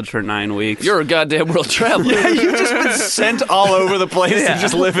in the woods for 9 weeks. You're a goddamn world traveler. Yeah, you've just been sent all over the place to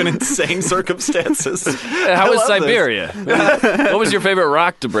just live in insane circumstances. How I was love this. Siberia? What was your favorite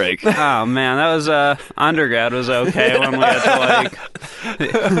rock to break? Oh man, that was undergrad was okay when we had to like.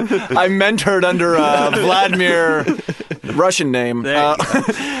 I mentored under Vladimir, Russian name. There you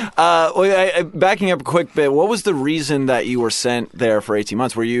Backing up a quick bit, what was the reason that you were sent there for 18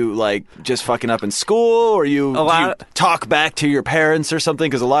 months? Were you like just fucking up in school, or did you talk back to your parents or something?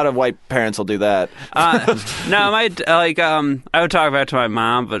 Because a lot of white parents will do that. No, I would talk back to my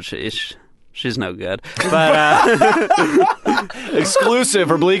mom, but she's no good. But Exclusive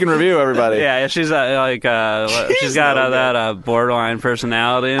for Bleak and Review, everybody. yeah, she's she's got that borderline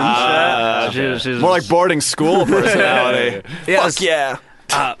personality and shit. She's More like boarding school personality. Yes. Fuck yeah.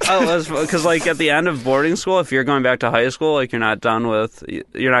 Because like at the end of boarding school, if you're going back to high school, like you're not going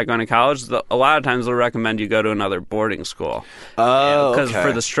to college. A lot of times they'll recommend you go to another boarding school. Oh, Because okay.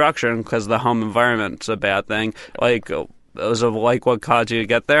 for the structure and because the home environment's a bad thing. Like those of like what caused you to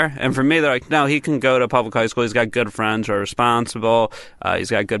get there. And for me, they're like, no, he can go to public high school. He's got good friends who are responsible.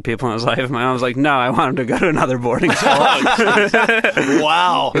 He's got good people in his life. My mom was like, no, I want him to go to another boarding school.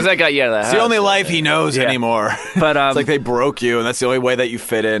 Wow. Because that got you out of the house. It's the only life he knows anymore. But It's like they broke you, and that's the only way that you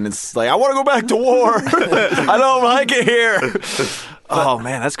fit in. It's like, I want to go back to war. I don't like it here. Oh,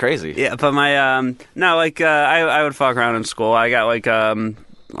 man, that's crazy. yeah, but my I would fuck around in school. I got like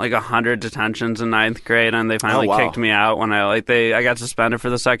 100 detentions in 9th grade, and they finally wow. kicked me out when I got suspended for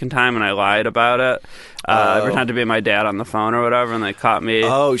the second time, and I lied about it. I pretended to be my dad on the phone or whatever, and they caught me.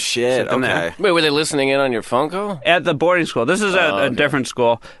 Oh, shit. Sitting there. Okay. Wait, were they listening in on your phone call? At the boarding school. This is a different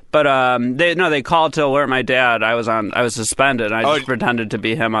school, but they called to alert my dad. I was suspended. And I just pretended to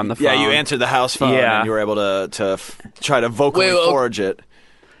be him on the phone. Yeah, you answered the house phone, Yeah. and you were able to try to vocally forge it.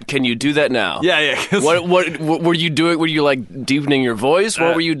 Can you do that now? Yeah. What were you doing? Were you like deepening your voice?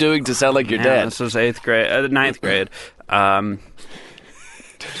 What were you doing to sound like your Yeah, dad? this was 9th grade.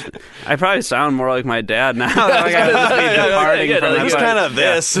 I probably sound more like my dad now. Like I just be departing from that He's place. kind of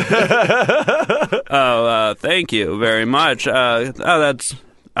this. Thank you very much.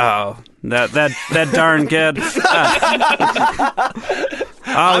 That darn kid.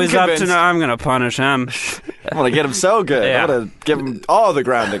 He's up to convinced. no. I'm gonna punish him. I want to get him so good. Yeah. I want to give him all the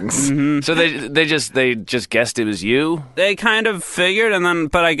groundings. So they just guessed it was you. They kind of figured, and then,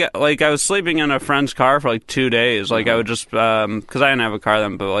 but I was sleeping in a friend's car for like 2 days. Like I would just, because I didn't have a car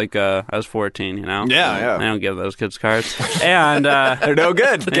then, but like I was 14, you know. Yeah. I don't give those kids cars, and They're no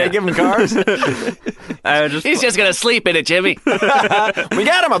good. Can't give him cars. I would just. He's just gonna sleep in it, Jimmy. We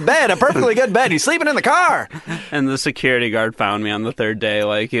got him a bed, a perfectly good bed. He's sleeping in the car. And the security guard found me on the third day.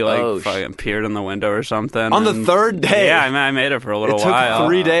 Like he fucking peered in the window or something. On the and- third day? Yeah, I made it for a little It took while.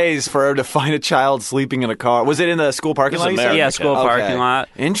 3 days for her to find a child sleeping in a car. Was it in the school parking This is lot? you said? America. Yeah, school Okay. parking lot.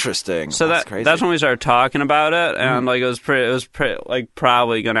 Interesting. So that's crazy. that's when we started talking about it, and like it was like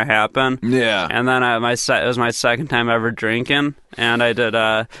probably gonna happen. Yeah. And then it was my second time ever drinking, and I did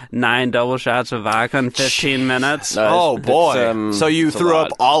 9 double shots of vodka in 15 minutes. Oh boy! It's, So you it's a threw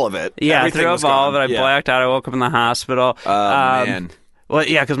lot. up all of it. Yeah, I Everything threw was up all of it. gone. I Yeah. blacked out. I woke up in the hospital. Oh man. Well,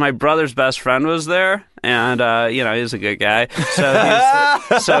 yeah, because my brother's best friend was there, and he's a good guy.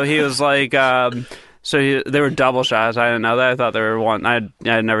 So he was like, So they were double shots. I didn't know that. I thought they were one. I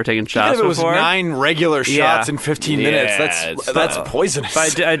had never taken shots Even if it was before. 9 regular shots in 15 minutes, that's poisonous.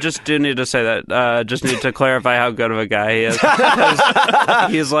 But I just do need to say that. Just need to clarify how good of a guy he is.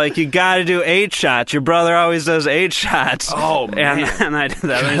 He's like, you got to do 8 shots. Your brother always does 8 shots. Oh, man. And I did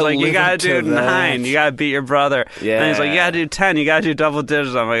that. And he's like, you got to do 9. You got to beat your brother. Yeah. And he's like, you got to do 10. You got to do double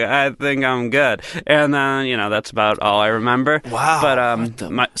digits. I'm like, I think I'm good. And then, that's about all I remember. Wow.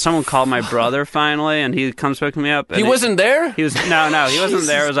 But someone called my brother finally, and he comes picking me up. And He wasn't there? He was no, he wasn't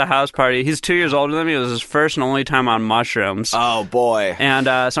there. It was a house party. He's 2 years older than me. It was his first and only time on mushrooms. Oh, boy. And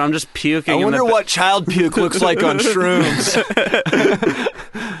so I'm just puking. I wonder what child puke looks like on shrooms.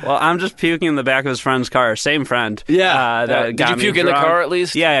 Well, I'm just puking in the back of his friend's car. Same friend. Yeah. That got Did you me puke in the drunk. car at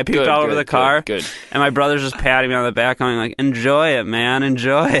least? Yeah, I puked Good, all over good, the car. Good. And my brother's just patting me on the back, going like, "Enjoy it, man.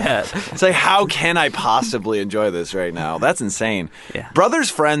 Enjoy it." It's like, how can I possibly enjoy this right now? That's insane. Yeah.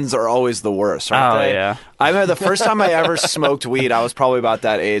 Brothers' friends are always the worst, aren't Oh, they? yeah. I remember the first time I ever smoked weed, I was probably about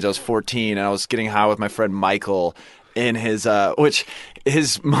that age. I was 14, and I was getting high with my friend Michael in his, which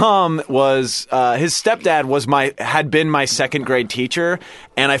his mom was, his stepdad had been my second grade teacher,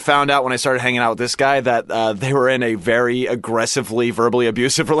 and I found out when I started hanging out with this guy that they were in a very aggressively, verbally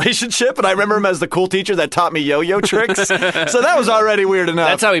abusive relationship, and I remember him as the cool teacher that taught me yo-yo tricks, so that was already weird enough.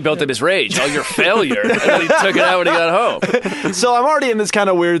 That's how he built up his rage. All your failure. And then he took it out when he got home. So I'm already in this kind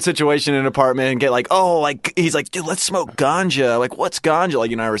of weird situation in an apartment and get like, he's like, dude, let's smoke ganja. Like, what's ganja?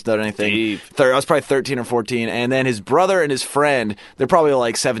 Like, I never done anything. Deep. I was probably 13 or 14. And then his brother and his friend, they're probably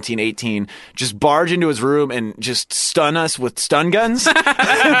like 17, 18, just barge into his room and just stun us with stun guns.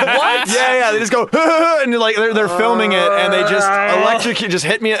 What? Yeah. They just go, and like they're filming it, and they just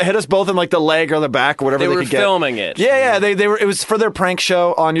hit us both in like the leg or the back or whatever They they were could get. filming it. Yeah. They were. It was for their prank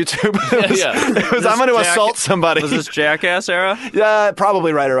show on YouTube. It was I'm going to assault somebody. Was this Jackass era? Yeah,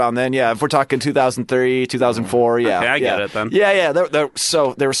 probably right around then. Yeah, if we're talking 2003, 2004. Yeah, Okay, I get it then. Yeah.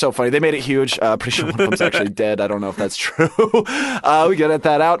 They were so funny. They made it huge. Pretty sure one of them's actually dead. I don't know if that's true. We can edit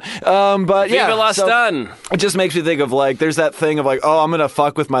that out. But yeah, Viva la stun. it just makes me think of like there's that thing of like, oh, I'm gonna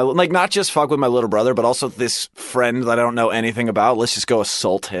fuck with my not just fuck with my little brother, but also this friend that I don't know anything about. Let's just go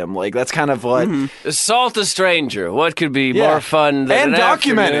assault him. Like that's kind of what Assault a stranger. What could be more fun than and an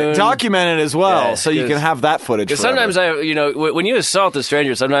document afternoon? it, document it as well, Yeah, so you can have that footage. Because forever. sometimes when you assault a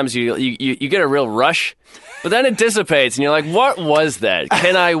stranger, sometimes you get a real rush, but then it dissipates, and you're like, "What was that?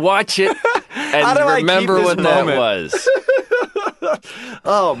 Can I watch it How do I keep remember this what moment?" that was?"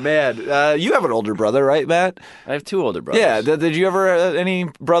 Oh man, you have an older brother, right, Matt? I have 2 older brothers. Yeah. Did you ever any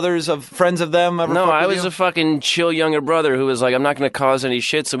friends of them ever? No, fuck I with was you? a fucking chill younger brother who was like, I'm not going to cause any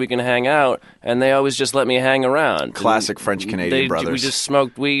shit so we can hang out, and they always just let me hang around. Classic French-Canadian brothers. We just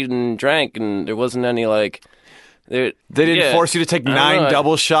smoked weed and drank, and there wasn't any like... They didn't force you to take I don't 9 know.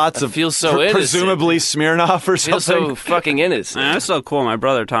 double shots I of feel so innocent. presumably Smirnoff or I feel something. so fucking innocent. Man, that's so cool. My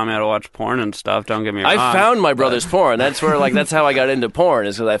brother taught me how to watch porn and stuff. Don't get me wrong. I found my brother's porn. That's how I got into porn,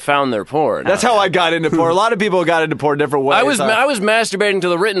 is because I found their porn. That's how I got into porn. A lot of people got into porn different ways. I was masturbating to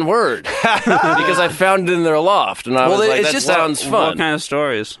the written word because I found it in their loft, and I was like, it's that just- sounds What fun. kind of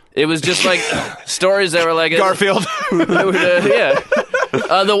stories? It was just like stories that were like Garfield. yeah.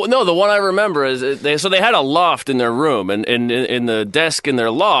 The one I remember is they had a loft in their room, and in the desk in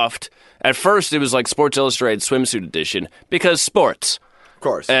their loft. At first, it was like Sports Illustrated swimsuit edition because sports. Of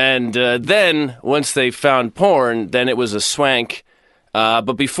course. And then once they found porn, then it was a swank. But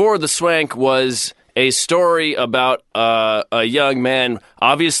before the swank was a story about a young man,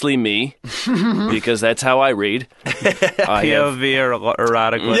 obviously me, because that's how I read. POV or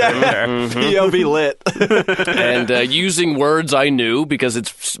erotic literature. POV lit. And using words I knew because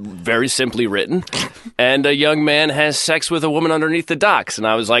it's very simply written. And a young man has sex with a woman underneath the docks, and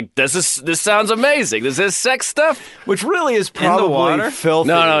I was like, "This sounds amazing. This is sex stuff." Which really is the probably water? filthy.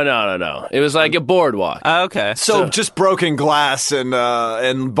 No. It was like a boardwalk. Okay. So just broken glass and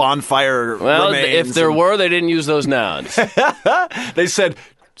bonfire Well, remains. if there were, they didn't use those nouns. They said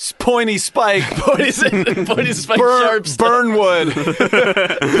pointy spike, Pointy spike sharp stuff. burnwood,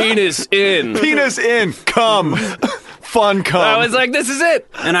 Penis in. penis in, cum, fun cum. I was like, this is it.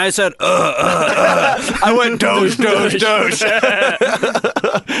 And I said, I went doge.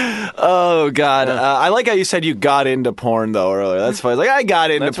 Oh God! I like how you said you got into porn though earlier. That's funny. Like I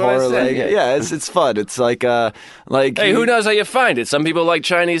got into That's what I porn. said, Like, yeah. yeah, it's fun. It's like Hey, who knows how you find it? Some people like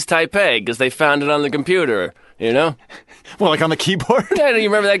Chinese Taipei because they found it on the computer, you know? Well, like on the keyboard? Yeah, you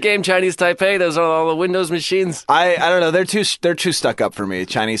remember that game, Chinese Taipei? Those are all the Windows machines. I don't know. They're too stuck up for me.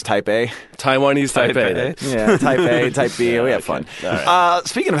 Chinese Type A. Taiwanese Taipei. Yeah, Type A, Type B. We have fun.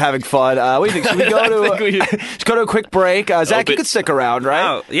 Speaking of having fun, what do you think? Should we go to just go to a quick break? Zach, you could stick around, right?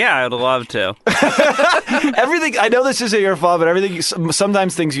 Oh, yeah, I'd love to. Everything. I know this isn't your fault, but everything.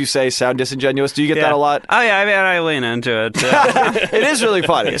 Sometimes things you say sound disingenuous. Do you get that a lot? Oh, yeah, I mean, I lean into it. It is really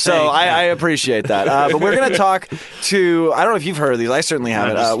funny, so I appreciate that. But we're going to talk to. I don't know if you've heard of these. I certainly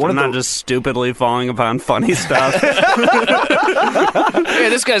haven't. I'm not just stupidly falling upon funny stuff. Yeah,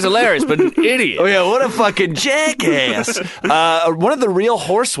 this guy's hilarious, but an idiot. Oh yeah, what a fucking jackass! One of the Real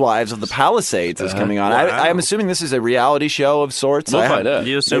Horsewives of the Palisades is coming on. Wow. I'm assuming this is a reality show of sorts. We'll find out.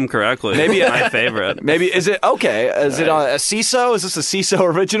 You assume correctly. Maybe- It's my favorite. Maybe is it okay? Is it on a CISO? Is this a CISO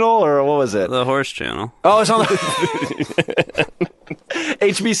original or what was it? The Horse Channel. Oh, it's on the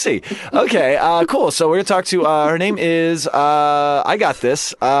HBC. Okay, cool. So we're gonna talk to. Her name is. I got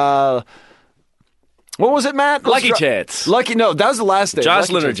this. What was it, Matt? Lucky Chance. Lucky. No, that was the last name.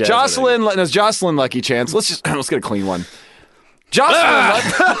 Jocelyn Lucky or Chance. Jasmine? Jocelyn. No, it's Jocelyn Lucky Chance. Let's get a clean one.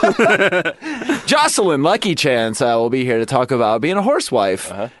 Jocelyn, Jocelyn Lucky Chance will be here to talk about being a horsewife,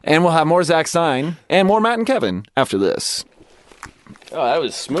 and we'll have more Zach Stein and more Matt and Kevin after this. Oh, that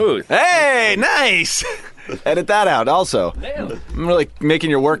was smooth. Hey, nice. Edit that out. Also, Nailed it. I'm really making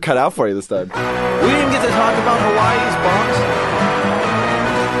your work cut out for you this time. We didn't get to talk about Hawaii's bombs.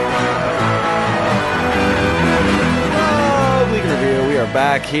 Oh, League Review. We are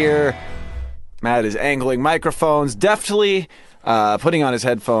back here. Matt is angling microphones deftly. Putting on his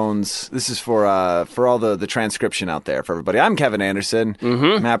headphones. This is for all the transcription out there for everybody. I'm Kevin Anderson.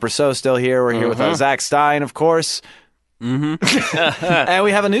 Matt Brousseau still here. We're here with Zach Stein, of course. And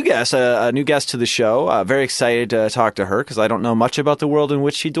we have a new guest to the show. Very excited to talk to her because I don't know much about the world in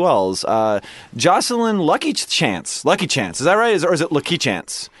which she dwells. Jocelyn Lucky Chance. Lucky Chance. Is that right? Or is it Lucky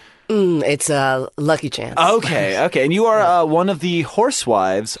Chance? It's a Lucky Chance. Okay. And you are one of the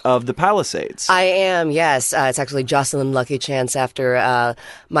horsewives of the Palisades. I am, yes. It's actually Jocelyn Lucky Chance after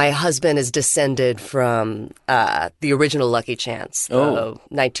my husband is descended from the original Lucky Chance, the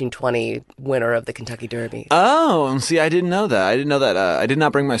 1920 winner of the Kentucky Derby. Oh, see, I didn't know that. I did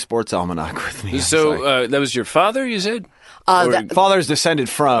not bring my sports almanac with me. I'm sorry. So that was your father, you said? Father's descended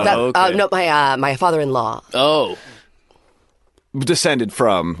from. okay. No, my father-in-law. Oh. Descended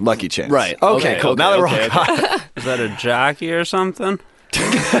from Lucky Chance. Right. Okay, cool. Now that we're okay. on. Is that a jockey or something?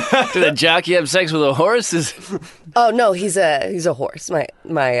 Did a jockey have sex with a horse? Oh no, he's a horse.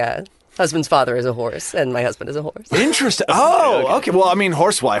 My husband's father is a horse, and my husband is a horse. Interesting. Oh, okay. Well, I mean,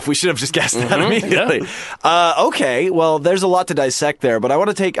 horsewife. We should have just guessed that immediately. Okay. Well, there's a lot to dissect there, but I want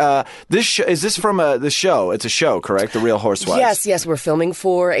to take this. Is this from the show? It's a show, correct? The Real Horsewives. Yes. We're filming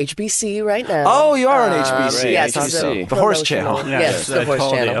for HBC right now. Oh, you are on HBC. right. Yes, HBC. it's a The Horse promotional- Channel. Yes, the I Horse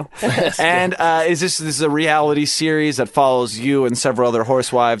told Channel. And is this is a reality series that follows you and several other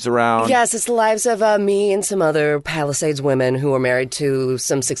horsewives around? Yes, it's the lives of me and some other Palisades women who are married to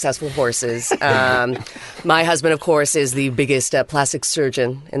some successful horses. My husband, of course, is the biggest plastic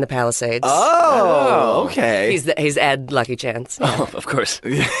surgeon in the Palisades. Oh, okay. He's Ed Lucky Chance. Oh, of course.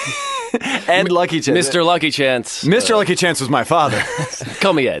 Ed Lucky Chance. Mr. Lucky Chance. Mr. Lucky Chance was my father.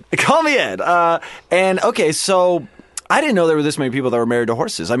 Call me Ed. Call me Ed. And okay, so I didn't know there were this many people that were married to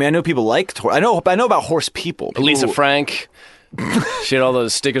horses. I mean, I know people liked I know about horse people. Lisa Frank. She had all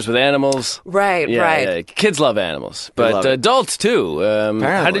those stickers with animals. Right. Yeah. Kids love animals, but love it. adults too. How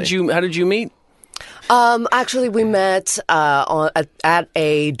Apparently. did you meet? Actually, we met at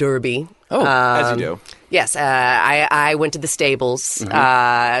a derby. Oh, as you do. Yes, I went to the stables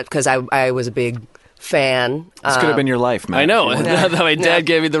because I was a big fan. This could have been your life, man. I know. My dad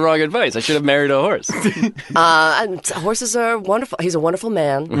gave me the wrong advice. I should have married a horse. And horses are wonderful. He's a wonderful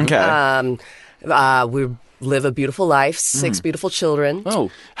man. Okay. We live a beautiful life, 6 beautiful children. Oh,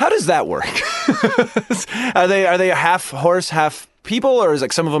 How does that work? Are they half horse, half people, or is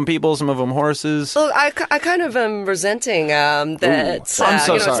like some of them people, some of them horses? Look, I kind of am resenting that. I'm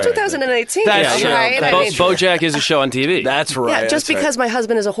so It's sorry. 2018, That's right? true. I mean, BoJack is a show on TV. That's right. yeah, just that's because my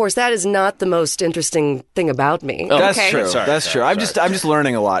husband is a horse, that is not the most interesting thing about me. Oh, That's okay? true. Sorry, That's true. I'm just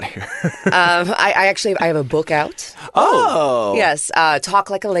learning a lot here. I have a book out. Oh. Yes,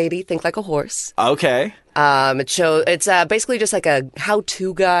 Talk Like a Lady, Think Like a Horse. Okay. It's basically just like a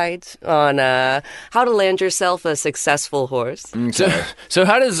how-to guide on how to land yourself a successful horse. So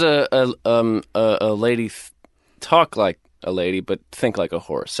how does a lady talk like a lady but think like a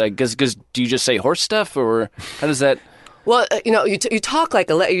horse? Because do you just say horse stuff, or how does that? Well, you talk like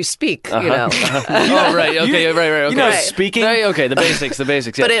you speak, you know. Oh, right. Okay. Right. Okay. You know, speaking. Okay. The basics.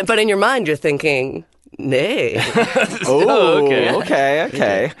 Yeah. But in your mind, you're thinking, Nay. Oh, okay.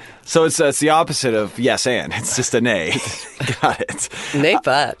 okay. So it's the opposite of yes and. It's just a nay. Got it. Nay,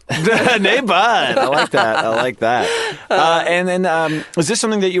 but. Nay, bud. I like that. And then, was this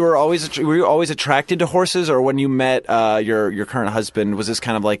something that you were always attracted to horses, or when you met your current husband, was this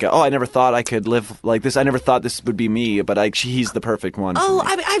kind of like, I never thought I could live like this. I never thought this would be me, but he's the perfect one. Oh,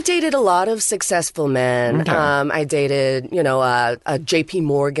 I've dated a lot of successful men. Okay. I dated, J.P.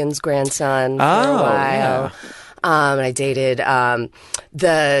 Morgan's grandson for a while. Yeah. I dated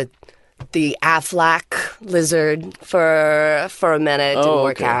the Aflac lizard for a minute. Didn't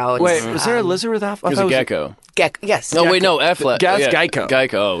work out. Wait, was there a lizard with Aflac? It was a gecko. Yes. No, wait, no, Affleck. That's yeah. Geico.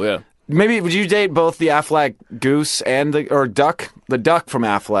 Geico, oh, yeah. Maybe would you date both the Affleck goose and the duck? The duck from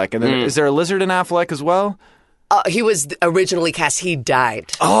Affleck, and then is there a lizard in Affleck as well? He was originally cast. He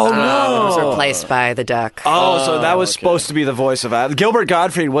died. Oh no! Was replaced by the duck. Oh, so that was supposed to be the voice of Gilbert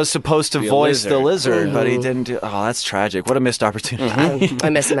Gottfried was supposed to voice the lizard, but he didn't do. Oh, that's tragic. What a missed opportunity. I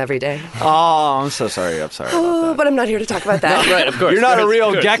miss him every day. Oh, I'm so sorry. I'm sorry about that. But I'm not here to talk about that. Right, of course. You're not a real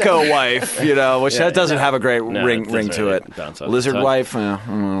Of course. gecko wife, which that doesn't have a great ring that's to right. it. Bounce off Lizard the tongue. wife, I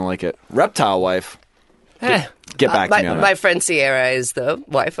don't like it. Reptile wife. Get back to me on that. My friend Sierra is the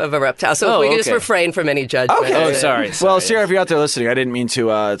wife of a reptile, so we can just okay. refrain from any judgment. Okay. Oh, sorry. Well, Sierra, if you're out there listening, I didn't mean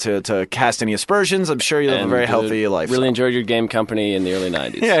to cast any aspersions. I'm sure you live a very healthy life. Really enjoyed your game company in the early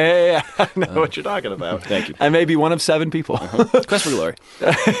 90s. Yeah. I know what you're talking about. Thank you. I may be one of 7 people. Quest for Glory.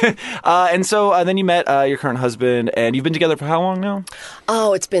 And so then you met your current husband, and you've been together for how long now?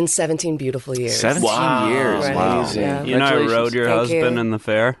 Oh, it's been 17 beautiful years. 17 years. Right. Wow. Amazing. Yeah. You know, I rode your Thank husband you. in the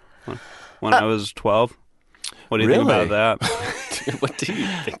fair when I was 12. What do you think Really? about that? What do you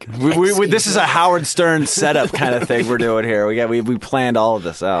think? This is a Howard Stern setup kind of thing we're doing here. We planned all of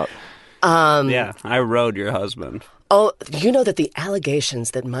this out. Yeah, I rode your husband. Oh, you know that the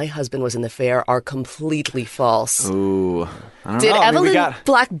allegations that my husband was in the fair are completely false. Ooh. I don't Did know. I mean, Evelyn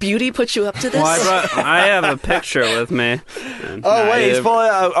Black Beauty put you up to this? Well, I have a picture with me. Oh, wait, he's pulling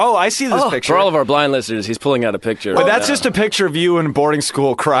out. Oh, I see this picture. For all of our blind listeners, he's pulling out a picture. But that's just a picture of you in boarding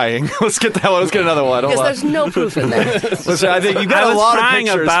school crying. Let's get that one. Let's get another one. Hold Because on. there's no proof in that. Listen, I think you I got was a lot of crying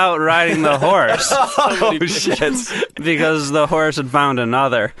pictures. about riding the horse Oh, shit. because the horse had found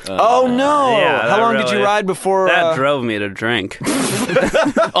another. Oh, no. Yeah, How that long did you really- ride before? That drove me to drink.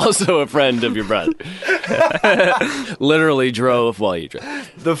 also a friend of your brother. Literally drove while you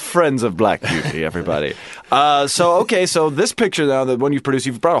drove. The Friends of Black Beauty, everybody. So this picture now, the one you've produced,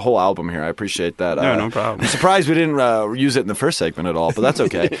 you've brought a whole album here. I appreciate that. No problem. I'm surprised we didn't use it in the first segment at all, but that's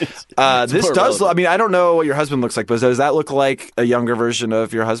okay. This more does, relevant. I mean, I don't know what your husband looks like, but does that look like a younger version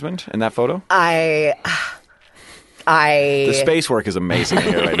of your husband in that photo? I The space work is amazing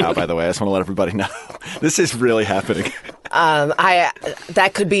here right now, by the way. I just want to let everybody know. This is really happening.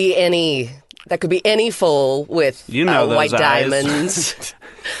 that could be any foal with You know those white eyes. diamonds.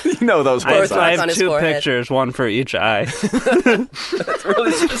 You know those I words. Birthmark have on his 2 forehead. pictures, one for each eye.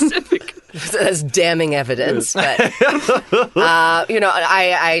 Really specific. That's damning evidence. But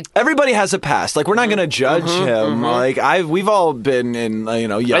I Everybody has a past. Like, we're not going to judge him. Like, we've all been in,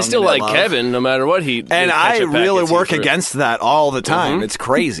 young. I still and in like love. Kevin, no matter what he. And I ketchup really packets work he threw. against that all the time. It's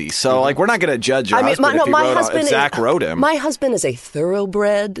crazy. So, like, we're not going to judge your husband if he my wrote husband if Zach wrote him. My husband is a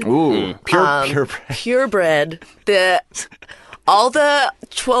thoroughbred. Ooh, purebred. Purebred. All the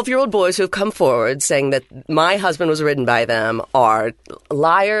 12-year-old boys who have come forward saying that my husband was ridden by them are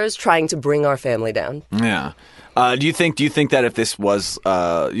liars trying to bring our family down. Yeah. Do you think that if this was,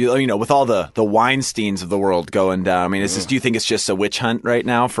 with all the Weinsteins of the world going down, I mean, do you think it's just a witch hunt right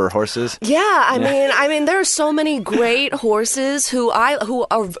now for horses? Yeah, I mean, there are so many great horses who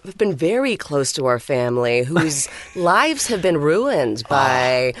have been very close to our family, whose lives have been ruined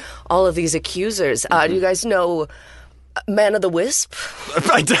by all of these accusers. Do you guys know Man of the Wisp?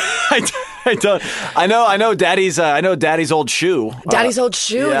 I don't. I know Daddy's old shoe. Daddy's old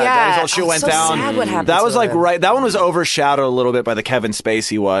shoe, yeah. Daddy's old shoe went so down. Sad what happened That to was like him. right. That one was overshadowed a little bit by the Kevin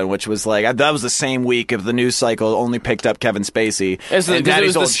Spacey one, which was like that was the same week of the news cycle only picked up Kevin Spacey. And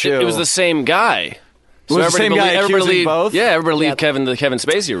Daddy's old shoe. It was the same guy. It was the same guy accusing both? Yeah, everybody leave Yep. the Kevin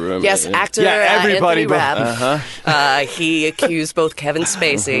Spacey room. Yes, actor everybody Anthony Rapp. He accused both Kevin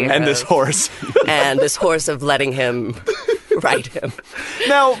Spacey and this horse. and this horse of letting him ride him.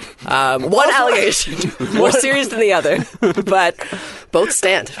 Now, One allegation more serious than the other, but both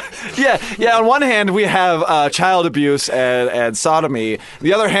stand. yeah. On one hand, we have child abuse and sodomy.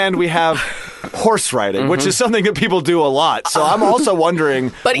 The other hand, we have horse riding, which is something that people do a lot. So I'm also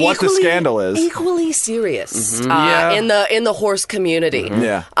wondering But what the scandal is. Equally serious Yeah. in the horse community.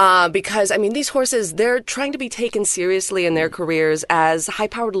 Yeah. Because, I mean, these horses, they're trying to be taken seriously in their careers as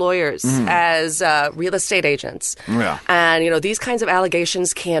high-powered lawyers, as real estate agents. Yeah. And, these kinds of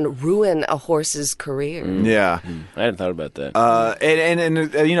allegations can ruin a horse's career. Yeah. I hadn't thought about that.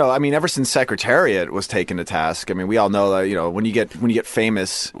 I mean, ever since Secretariat was taken to task, I mean, we all know that, when you get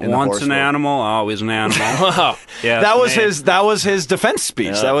famous in the Once horse an world- animal, always an animal. Wow. Yeah, That was man. his defense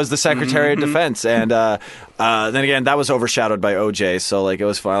speech. That was the Secretary of Defense, and then again, that was overshadowed by OJ. So it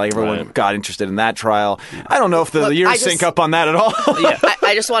was fine. Everyone got interested in that trial. I don't know if the Look, years I just- sync up on that at all. Yeah.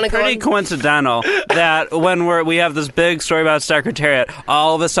 I just want to go Pretty coincidental that when we have this big story about Secretariat,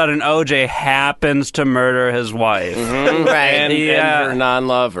 all of a sudden OJ happens to murder his wife. right. and her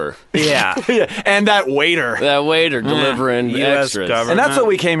non-lover. Yeah. And that waiter. That waiter delivering US extras. government. And that's what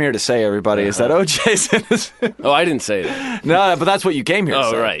we came here to say, everybody, is that OJ's innocent. Oh, I didn't say that. No, but that's what you came here to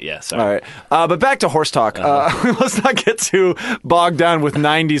Oh, say. right. Yeah, sorry. All right. But back to horse talk. Let's not get too bogged down with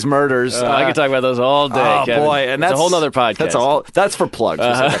 90s murders. I could talk about those all day, Oh Kevin. boy, and that's a whole other podcast. That's for plugs. We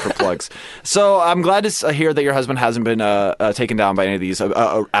said that for plugs. So I'm glad to hear that your husband hasn't been taken down by any of these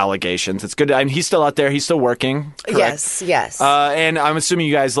allegations. It's good. I mean, he's still out there. He's still working. Correct? Yes. And I'm assuming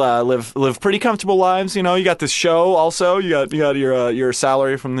you guys live pretty comfortable lives. You got this show. Also, you got your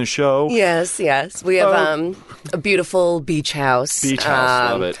salary from the show. Yes. We have a beautiful beach house. Beach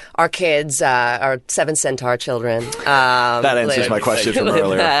house, love it. Our kids, our 7 centaur children. That answers my question from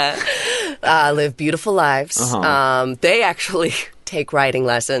earlier. Live beautiful lives. They actually take riding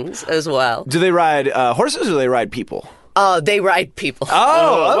lessons as well. Do they ride horses or do they ride people? They ride people.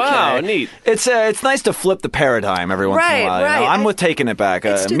 Oh, okay. wow, neat. It's nice to flip the paradigm every once in a while. Right. I'm with taking it back.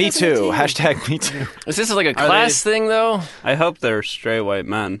 It's Me too. 2018. #me too. Is this like a class thing, though? I hope they're straight white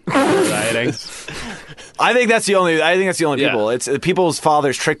men riding. I think that's the only Yeah. people. It's people's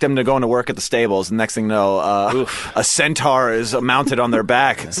fathers trick them to go into work at the stables, and next thing you know, a centaur is mounted on their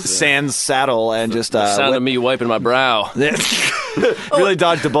back, sans saddle, and just Sound of me wiping my brow. really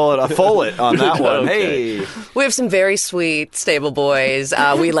dodged a bullet, a follett on that one. Okay. Hey, We have some very sweet stable boys.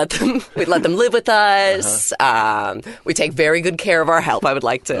 We let them live with us. We take very good care of our help. I would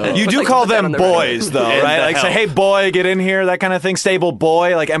like to. you do like to call put that them on the record. boys, though, And right? the Like say, help. "Hey, boy, get in here," that kind of thing. Stable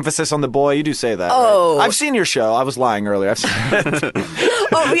boy, like emphasis on the boy. You do say that. Oh. right? I've seen your show. I was lying earlier. I've seen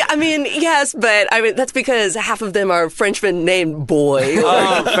Oh, yeah, I mean, yes, but I mean that's because half of them are Frenchmen named Boy.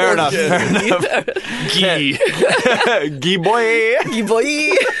 Oh, fair enough. Fair enough. Gee. Guy boy. Guy boy.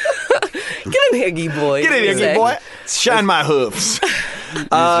 Get in here, Guy boy. Get in here, Guy boy. Shine my hoofs. He's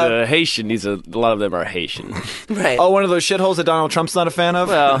Haitian. A lot of them are Haitian. Right. Oh, one of those shitholes that Donald Trump's not a fan of?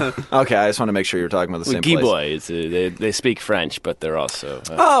 Well, Okay, I just want to make sure you're talking about the same Guy place. boy. They speak French, but they're also.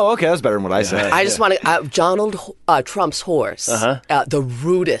 Oh, okay, that's better than what I said. I just want to Donald Trump's horse, the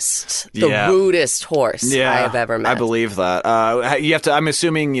rudest horse I have ever met. I believe that. You have to. I'm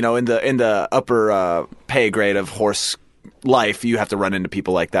assuming in the upper pay grade of horse life, you have to run into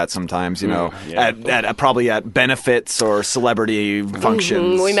people like that sometimes. At probably at benefits or celebrity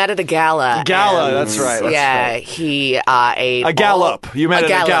functions. We met at a gala. Gala, and, that's right. That's yeah, right. he ate A gallop. You met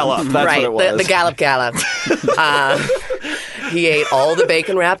at a gallop. That's right, what it was. The Gallop Gallop. He ate all the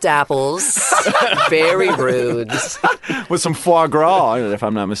bacon-wrapped apples. Very rude. With some foie gras, if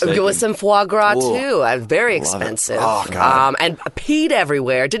I'm not mistaken. With some foie gras, Ooh. too. Very expensive. Oh, God. And peed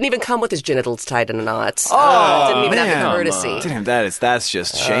everywhere. Didn't even come with his genitals tied in a knot. Oh, didn't even have man. the courtesy. Damn, that's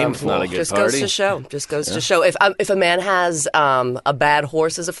just shameful. not a good Just party. goes to show. Just goes to show. If a man has a bad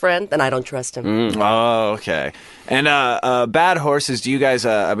horse as a friend, then I don't trust him. Oh, okay. And bad horses. Do you guys?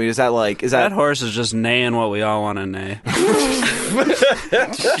 I mean, is that That horse is just neighing what we all want to neigh.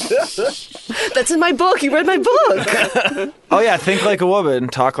 That's in my book. You read my book. Oh yeah, think like a woman,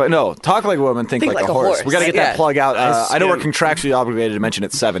 talk like a woman, think like a horse. We got to get that Yeah. plug out. I know we're contractually obligated to mention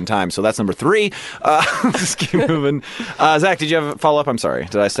it 7 times, so that's number 3. Just keep moving. Zach, did you have a follow up? I'm sorry,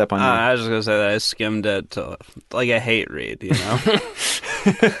 did I step on you? I was just gonna say that I skimmed it to, like a hate read.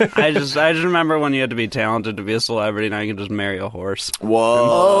 I just remember when you had to be talented to be a celebrity. Now you can just marry a horse.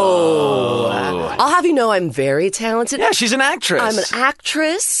 Whoa. I'll have you know I'm very talented. Yeah, she's an actress. I'm an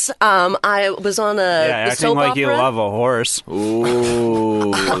actress. I was on a Yeah, acting soap like opera. you love a horse.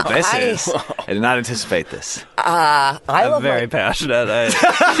 Ooh. this I- is. I did not anticipate this. I I'm love very my, passionate.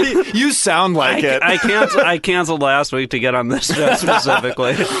 You sound like it. I canceled last week to get on this show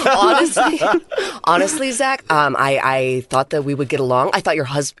specifically. honestly, Zach. I thought that we would get along. I thought your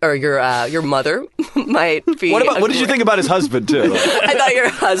husband or your mother might be. What did you think about his husband too? I thought your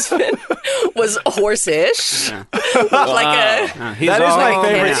husband was horse-ish. With like a He's That is my all-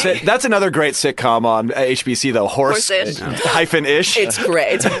 favorite. yeah. That's another great sitcom on HBC though. Horse-ish. hyphen ish. It's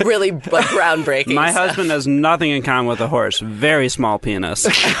great. It's really groundbreaking. My stuff. husband has nothing in common with a horse. Very small penis.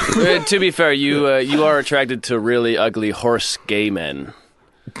 To be fair, you are attracted to really ugly horse gay men.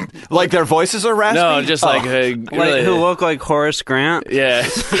 Like their voices are raspy. No, just like Like, really, who look like Horace Grant. yeah.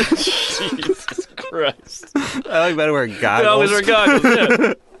 Jesus Christ! I like better wear They always wear goggles.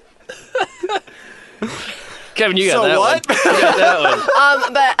 goggles. Yeah. Kevin, you got So that what? one. You got that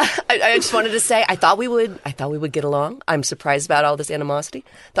one. But I just wanted to say I thought we would get along. I'm surprised about all this animosity.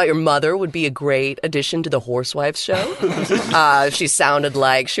 Thought your mother would be a great addition to the Horsewives show. She sounded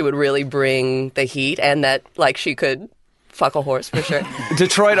like she would really bring the heat, and that like she could fuck a horse for sure.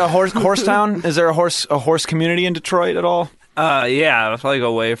 Detroit, a horse town. Is there a horse community in Detroit at all? Yeah, it's like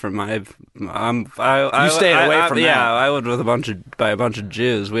away from my. I stayed away from Yeah, that. I lived with a bunch of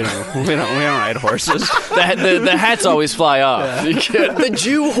Jews. We don't ride horses. The hats always fly off. You can't- The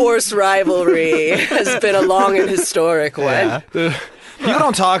Jew horse rivalry has been a long and historic one. People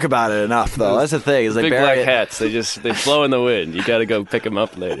don't talk about it enough, though. That's the thing. It's like Big bury black it. hats. They blow in the wind. You got to go pick them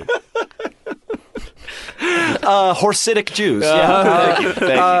up later. Horsitic Jews. Yeah. Thank you.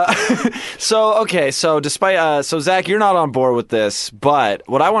 Thank you. So despite Zach, you're not on board with this, but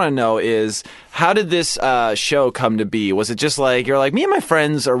what I want to know is how did this show come to be? Was it just like you're like me and my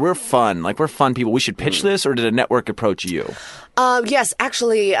friends, or we're fun, like we're fun people, we should pitch this, or did a network approach you? Yes,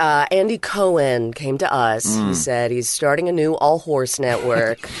 actually, Andy Cohen came to us. He said he's starting a new all-horse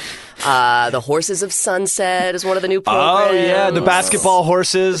network. The Horses of Sunset is one of the new programs. Oh yeah, the basketball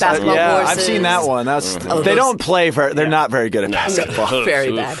horses. Basketball yeah, horses. I've seen that one. That's they those- don't play very. They're not very good at basketball.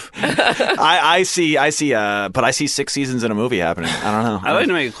 Very bad. I see. But I see 6 seasons in a movie happening. I don't know. I'd like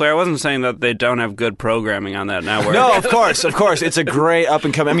to make it clear, I wasn't saying that they don't have good programming on that network. No, of course. It's a great up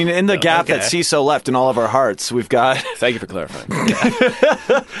and coming. I mean, in the gap that Okay. CISO left in all of our hearts, we've got. Thank you for clarifying.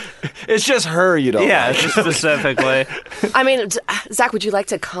 It's just her you don't. Yeah, like. just specifically. I mean, Zach, would you like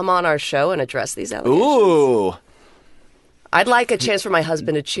to come on our show and address these allegations? Ooh. I'd like a chance for my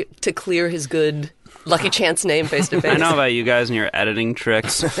husband to clear his good Lucky Chance name face to face. I know about you guys and your editing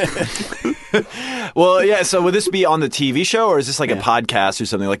tricks. Well, yeah. So would this be on the TV show, or is this like a podcast or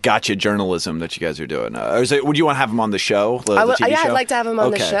something like Gotcha Journalism that you guys are doing? Or is it? Would you want to have him on the show? The TV Yeah, show? I'd like to have him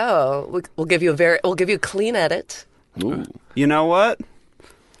on the Okay. show. We'll give you a clean edit. You know what?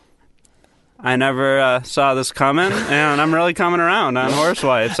 I never saw this coming, and I'm really coming around on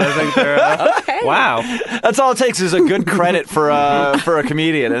Horsewives. I think they're wow. That's all it takes is a good credit for a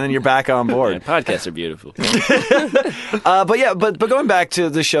comedian, and then you're back on board. Podcasts are beautiful. But going back to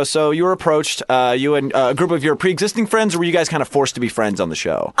the show, so you were approached, you and a group of your pre-existing friends, or were you guys kind of forced to be friends on the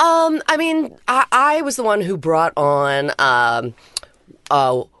show? I mean, I was the one who brought on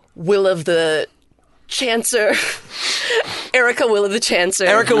Will of the Chancer. Erica Will of the Chancer.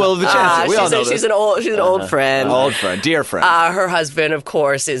 Erica Will of the Chancer. We all know she's this. an old friend. Old friend, dear friend. Her husband, of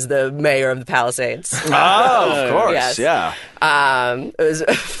course, is the mayor of the Palisades. of course, yes. yeah. It was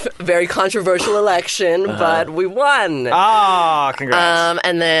a very controversial election, but we won. Ah, congrats.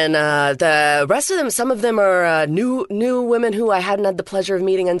 And then the rest of them, some of them are new women who I hadn't had the pleasure of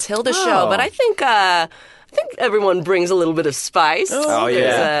meeting until the show. But I think everyone brings a little bit of spice. Oh There's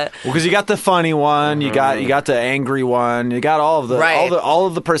yeah, because you got the funny one, you got the angry one, you got all of the Right. all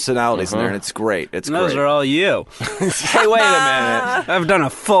of the personalities in there, and it's great. It's And those great. are all you. Hey, wait a minute! I've done a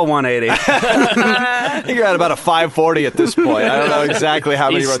full 180. I think you're at about a 540 at this point. I don't know exactly how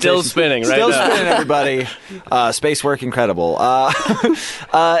many He's rotations. still spinning right Still now. spinning, everybody. Space work incredible.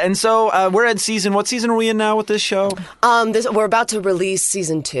 And so we're at season. What season are we in now with this show? we're about to release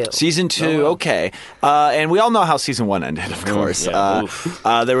season 2. Season 2, okay. And we all know how season 1 ended, of course. yeah,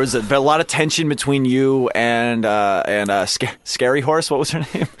 There was a lot of tension between you and Scary Horse. What was her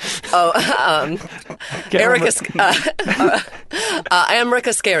name? Erica,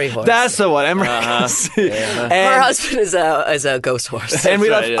 America Scary Horse. That's the one. Emma. Her husband is a ghost horse. And we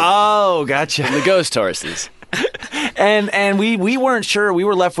That's left. right, yeah. Oh, gotcha. The ghost horses. And we weren't sure. We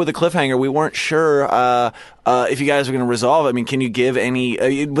were left with a cliffhanger. We weren't sure if you guys are going to resolve, I mean, can you give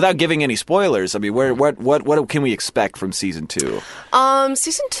any without giving any spoilers? I mean, what can we expect from season 2?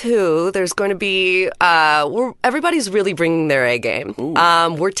 Season 2, there's going to be everybody's really bringing their A game.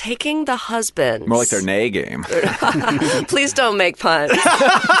 We're taking the husbands. More like their nay game. Please don't make puns.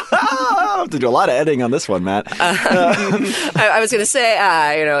 I'll have to do a lot of editing on this one, Matt. I was going to say,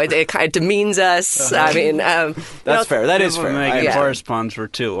 it kind of demeans us. I mean, that's fair. That is fair. Making horse puns for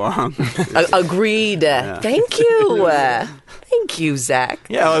too long. Agreed. Thank you. Thank you, Zach.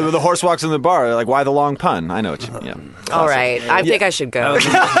 Yeah, the horse walks in the bar. They're like, why the long pun? I know what you. Yeah. All right. I think I should go.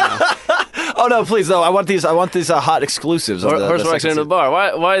 Oh no, please no! I want these hot exclusives. Horse walks into the bar.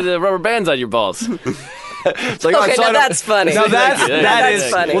 Why the rubber bands on your balls? It's like, okay, now that's funny. No,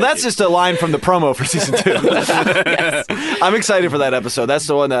 that's funny. Well, that's just a line from the promo for season 2. Yes. I'm excited for that episode. That's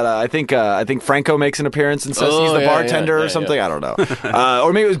the one that I think Franco makes an appearance and says he's the bartender or something. I don't know,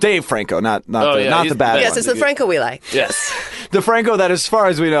 or maybe it was Dave Franco, not the bad one. Yes, it's the Franco we like. Yes, the Franco that, as far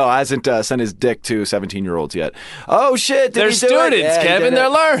as we know, hasn't sent his dick to 17-year-olds yet. Oh shit! They're students, Kevin. They're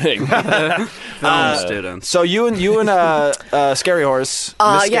learning. Film students. So you and Scary Horse,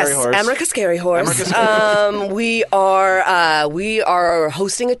 Miss Scary Horse, America Scary Horse. We are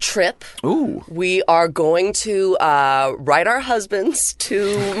hosting a trip. Ooh. We are going to ride our husbands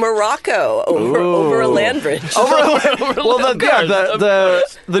to Morocco over a land bridge.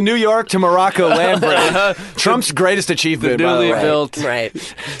 The New York to Morocco land bridge. Trump's greatest achievement, the newly built. Right.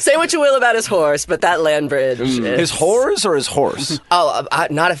 Say what you will about his horse, but that land bridge. His whores or his horse?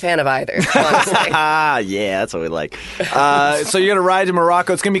 Not a fan of either, honestly. Yeah, that's what we like. So you're gonna ride to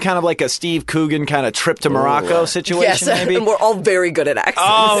Morocco. It's gonna be kind of like a Steve Coogan kind of trip to Morocco situation, yes, maybe? And we're all very good at accents.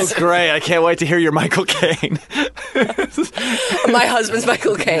 Oh, great. I can't wait to hear your Michael Caine. My husband's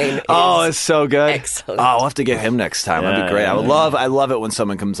Michael Caine. Oh, it's so good. Excellent. Oh, we'll have to get him next time. That'd be great. I love it when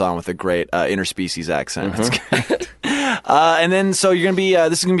someone comes on with a great interspecies accent. That's good. And then, so you're gonna be.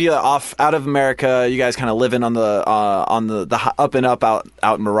 This is gonna be out of America. You guys kind of living on the up and up out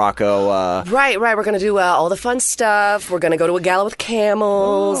in Morocco. Right. We're gonna do all the fun stuff. We're gonna go to a gala with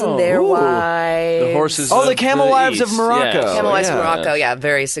camels and their wives. The horses. Oh, the camel wives of Morocco. Yeah. Camel wives of Morocco. Yeah,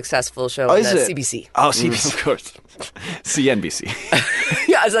 very successful show on CBC. Oh, CBC, of course. CNBC.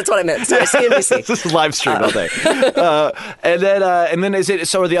 Yeah, that's what I meant. Sorry, CNBC. This is live stream all day. And then is it?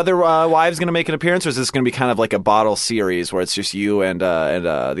 So are the other wives going to make an appearance, or is this going to be kind of like a bottle series where it's just you and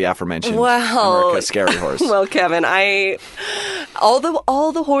the aforementioned America Scary Horse? Well, Kevin, all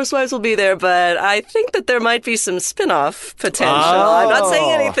the horsewives will be there, but I think that there might be some spin-off potential. I'm not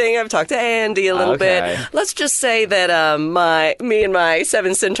saying anything. I've talked to Andy a little bit. Let's just say that me and my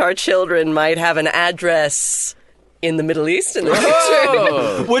 7 centaur children might have an address in the Middle East in the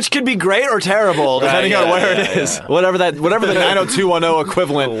future. Which could be great or terrible, depending on where it is. Yeah. Whatever the 90210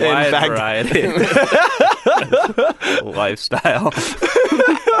 equivalent in Baghdad. Lifestyle.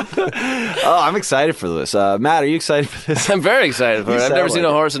 Oh, I'm excited for this. Matt, are you excited for this? I'm very excited for it. I've never seen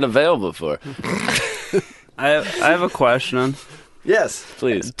a horse in a veil before. I have a question. Yes,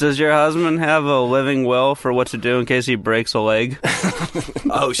 please. Does your husband have a living will for what to do in case he breaks a leg?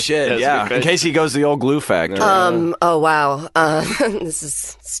 Oh, shit, yeah. In case he goes to the old glue factory. Oh, wow. This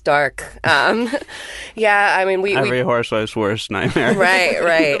is stark. Yeah, I mean, Every horsewife's worst nightmare.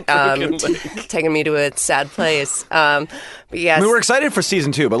 Right. Taking me to a sad place. But yes. I mean, we're excited for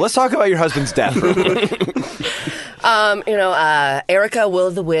season 2, but let's talk about your husband's death. Erica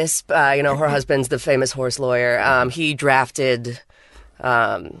Will-o'-the-Wisp, her husband's the famous horse lawyer. He drafted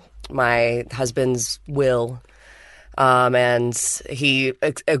my husband's will, and he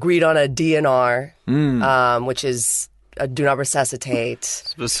agreed on a DNR, which is a do not resuscitate.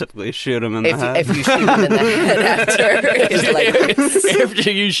 Specifically, shoot him in the head. If you shoot him in the head after his leg. After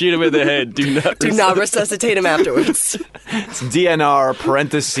you shoot him in the head, do not resuscitate him afterwards. It's DNR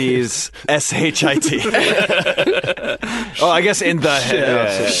parentheses SHIT. Oh, I guess in the head.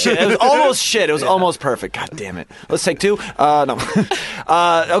 Yeah. Shit. It was almost shit. It was almost perfect. God damn it. Let's take 2. No.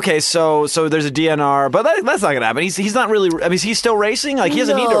 Okay, so there's a DNR, but that's not gonna happen. He's not really. I mean, he's still racing. Like he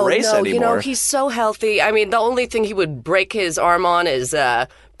doesn't need to race anymore. He's so healthy. I mean, the only thing he would break his arm on is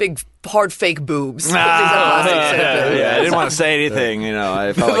big hard fake boobs. I didn't want to say anything.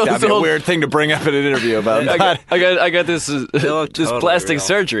 I felt like that'd be a weird thing to bring up in an interview about. I got this plastic real.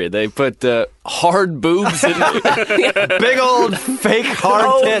 surgery. They put hard boobs in big old fake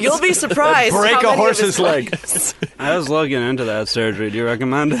hard tits. You'll be surprised. Break a horse's leg. I was looking into that surgery. Do you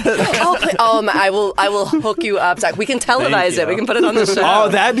recommend it? I will hook you up, Zach. We can televise it. We can put it on the show. Oh,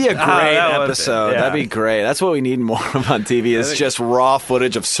 that'd be a great episode. Yeah. That'd be great. That's what we need more of on TV is just raw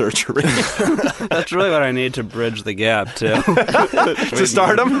footage of surgery That's really what I need to bridge the gap to. to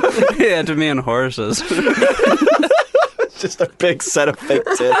stardom? Yeah, to me and horses. Just a big set of fake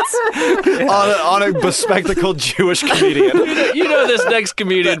tits on a bespectacled Jewish comedian. You know this next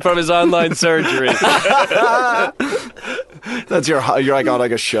comedian from his online surgery. That's you're like on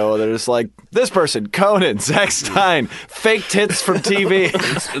like a show. They're just like, this person, Conan, Zach Stein, fake tits from TV.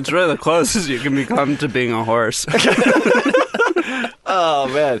 It's really the closest you can become to being a horse. Oh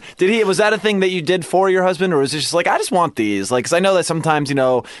man, was that a thing that you did for your husband, or was it just like, I just want these? Like, because I know that sometimes,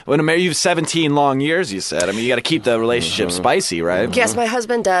 when you've 17 long years, you said, I mean, you got to keep the relationship spicy, right? Yes, my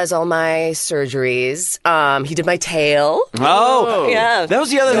husband does all my surgeries. He did my tail. Oh, yeah. That was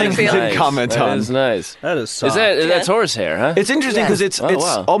the other thing we didn't comment on. That is nice. That is soft. That's horsehair, huh? It's interesting because it's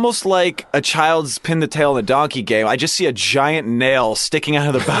wow. almost like a child's pin the tail in the donkey game. I just see a giant nail sticking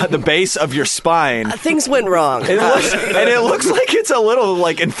out of the base of your spine. Things went wrong. It looks like it's a little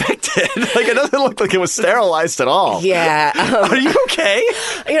like infected. Like it doesn't look like it was sterilized at all. Yeah. Are you okay?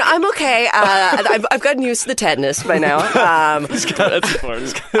 I'm okay. I've gotten used to the tetanus by now. That's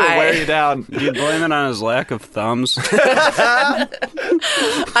important. Wear you down. Do you blame it on his lack of thumbs? My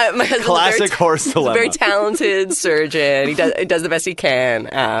husband's Classic horse a dilemma. very talented surgeon. He does the best he can.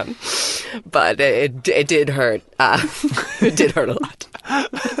 But it did hurt. It did hurt a lot.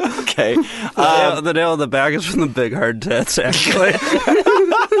 Okay. The nail in the back is from the big hard tits, actually.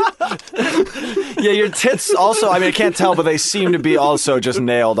 Yeah, your tits also, I mean, I can't tell, but they seem to be also just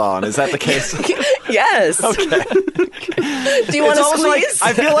nailed on. Is that the case? Yes. Okay. Do you want to almost like, squeeze?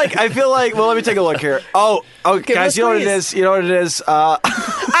 I feel like, well, let me take a look here. Oh, Give guys, it a you know what it squeeze. is? You know what it is? Ow!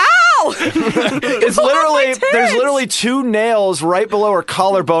 It's literally, there's literally two nails right below her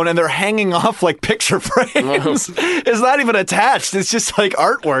collarbone, and they're hanging off like picture frames. It's not even attached. It's just like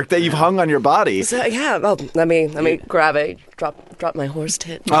artwork that you've hung on your body. So, yeah. Oh, let me grab it. Drop my horse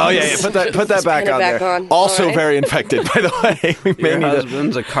tit. Oh yeah. Put that Just back pin it on back there. on. Also All right. very infected, by the way. We may Your need to.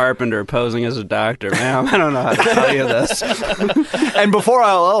 husband's a carpenter posing as a doctor, ma'am. I don't know how to tell you this. And before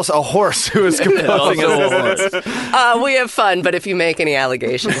all else, a horse who is composing as a horse. We have fun, but if you make any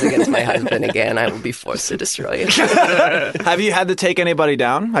allegations against my husband again, I will be forced to destroy you. Have you had to take anybody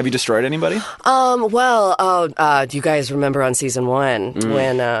down? Have you destroyed anybody? Do you guys remember on season 1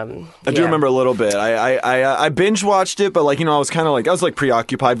 when? I do remember a little bit. I binge watched it, but I was kind of like, I was like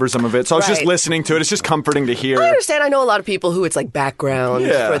preoccupied for some of it, so I was just Right. listening to it. It's just comforting to hear. I understand. I know a lot of people who it's like background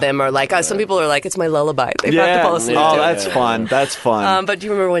Yeah. for them, or like some people are like it's my lullaby. They have to fall asleep Oh, to it. that's fun. That's fun. But do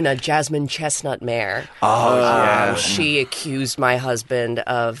you remember when Jasmine Chestnut Mare? She accused my husband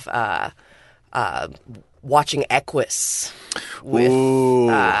of watching Equus with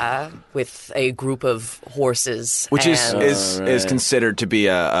a group of horses, Which and is considered to be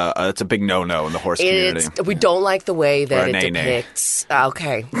it's a big no-no in the horse community. we don't like the way Or that a it nay-nay. depicts.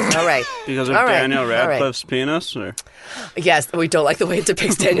 Okay, all right. Because of All right, Daniel all right. Radcliffe's penis? Or? Yes, we don't like the way it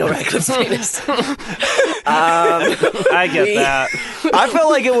depicts Daniel Radcliffe's penis. I get that. I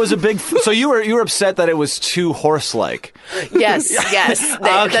felt like it was a big. So you were upset that it was too horse-like. Yes.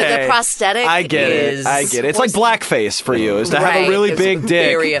 The prosthetic. I get is it. I get it. It's like blackface for you. Is to have Right. a really It's big dick.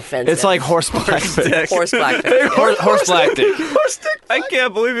 very offensive. It's like horse blackface. horse blackface. Horse black dick. I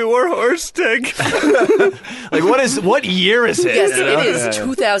can't believe you wore horse stick. Like what year is it? Yes, it is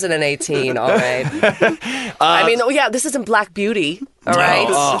 2018. All right. I mean, this isn't Black Beauty. All right.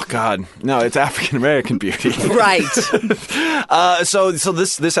 Oh God, no! It's African American Beauty. Right. So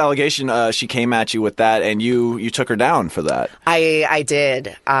this allegation, she came at you with that, and you took her down for that. I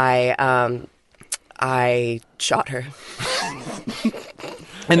did. I shot her.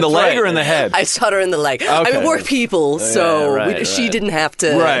 In the leg or in the head? I shot her in the leg. I Okay. mean, we're people, so right, she right. didn't have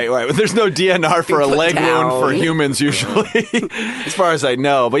to. Right. But there's no DNR for a put leg down. wound for humans usually, as far as I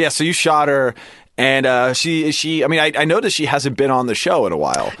know. But yeah, so you shot her, and she. I mean, I noticed she hasn't been on the show in a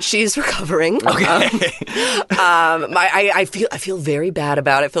while. She's recovering. Okay. I feel very bad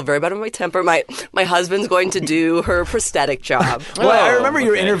about it. I feel very bad about my temper. My husband's going to do her prosthetic job. Well, I remember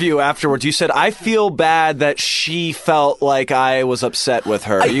your interview afterwards. You said, "I feel bad that she felt like I was upset with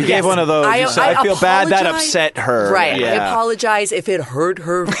her." You gave Yes. one of those. You said, "I feel bad that apologize. upset her." Right. Yeah. I apologize if it hurt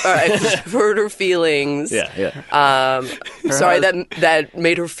her, if it hurt her feelings. Yeah. Sorry that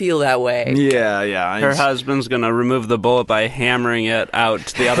made her feel that way. Yeah. Her husband's going to remove the bullet by hammering it out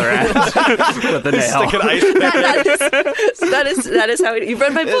to the other end with the nail. Stick an ice That is how you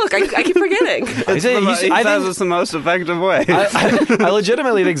read my book. I keep forgetting. He said- He I says think- it's the most effective way. I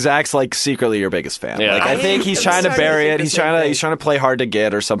legitimately think Zach's like secretly your biggest fan. Yeah. Like, I think he's trying to starting to bury think it. the He's same trying to thing. play hard to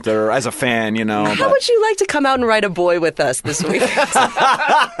get or something. Or as a fan, How would you like to come out and write a boy with us this week?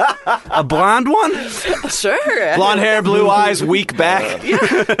 A blonde one? Sure. Blonde hair, blue eyes, weak back. We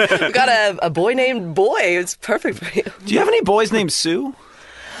got a boy named Boy. It's perfect for you. Do you have any boys named Sue?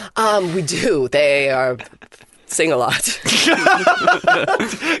 We do. They are sing a lot.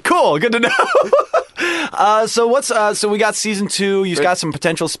 Cool, good to know. So we got season 2. You've got some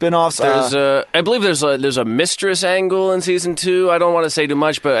potential spin-offs. There's I believe there's a mistress angle in season 2. I don't want to say too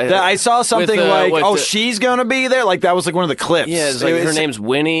much, but I saw something she's gonna be there. Like that was like one of the clips. Yeah, it's like her name's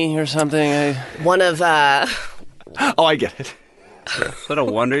Winnie or something. One of Oh, I get it. Is that a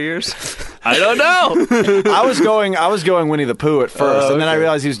Wonder Years? I don't know. I was going Winnie the Pooh at first, and then I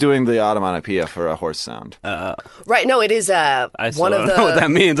realized he was doing the onomatopoeia for a horse sound. right. No, it is I still one don't of the know what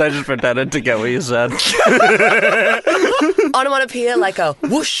that means. I just pretended to get what you said. onomatopoeia, like a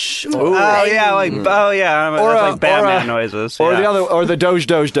whoosh. Or Oh yeah, like that's like Batman or noises. Or yeah. the other, or the doge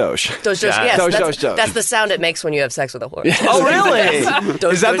doge doge. Doge, Yeah. yes, Doge, that's, doge, doge. that's the sound it makes when you have sex with a horse. Oh really?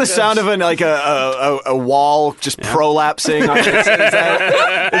 Doge, Is that doge, the doge. sound of a wall just prolapsing? On is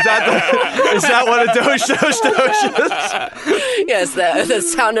that what a doge doge doge is? Yes, the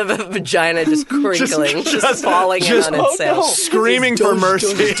sound of a vagina just crinkling, just falling in on itself. Screaming for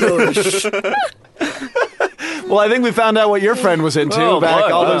mercy. Doge. Well, I think we found out what your friend was into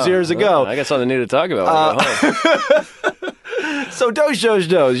back all those years ago. I got something new to talk about. When I go home. So Doge Doge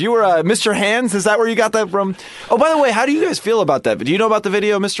Doge, you were Mr. Hands. Is that where you got that from? Oh, by the way, how do you guys feel about that? Do you know about the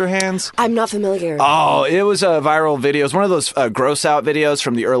video, Mr. Hands? I'm not familiar. Oh, it was a viral video. It's one of those gross out videos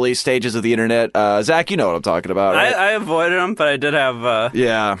from the early stages of the internet. Zach, you know what I'm talking about, right? I avoided them, but I did have.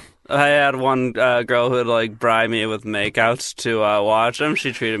 Yeah. I had one girl who would like bribe me with makeouts to watch them.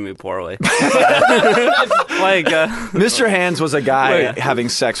 She treated me poorly. Mr. Hands was a guy having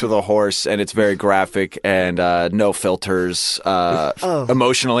sex with a horse, and it's very graphic and no filters,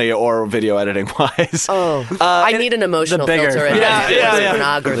 emotionally or video editing wise. I need an emotional bigger- filter in Yeah.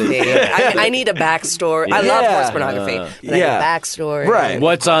 pornography. I need a backstory. I love horse pornography. But I need a backstory. Right.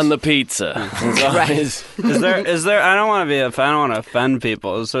 What's on the pizza? Right. Is there? I don't want to offend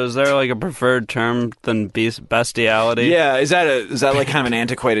people. So is there like a preferred term than bestiality? Yeah, is that like kind of an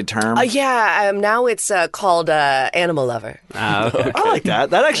antiquated term? Now it's called animal lover. Okay. I like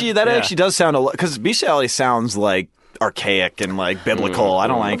that. That actually does sound a lot, because bestiality sounds like archaic and like biblical. I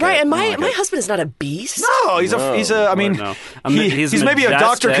don't like Right, it. and I don't like my it. husband is not a beast. No, he's a. I mean, no. he's maybe a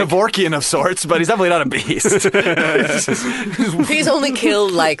Dr. majestic. Kevorkian of sorts, but he's definitely not a beast. He's only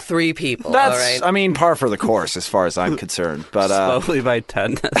killed like 3 people. That's, all right. I mean, par for the course as far as I'm concerned. But Slowly by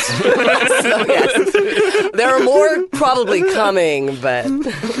tendons. So, yes. There are more probably coming, but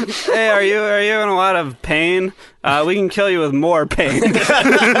Hey, are you in a lot of pain? We can kill you with more pain. it's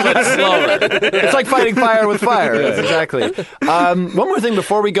like fighting fire with fire. Yes, exactly. One more thing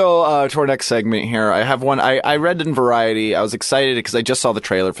before we go to our next segment here. I have one. I read in Variety. I was excited because I just saw the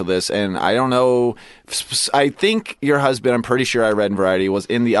trailer for this, and I don't know. I think your husband, I'm pretty sure I read in Variety, was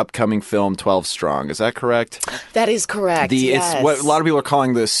in the upcoming film 12 Strong. Is that correct? that is correct. Yes. It's what a lot of people are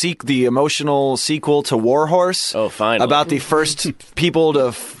calling the emotional sequel to War Horse. Oh, finally. About the first people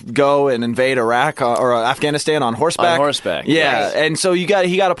to go and invade Iraq or Afghanistan on horseback. On horseback. Yeah, Right. and so he got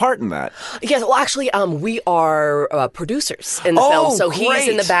a part in that. Yes, well, actually, we are producers in the Oh, film. So he's great.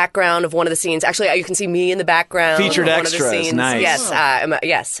 in the background of one of the scenes. Actually, you can see me in the background. Featured of one extras. Of the scenes. Nice.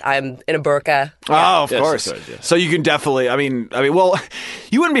 Yes, I'm in a burqa. Oh, of Yes, course. of course, yes. So you can definitely. I mean, well,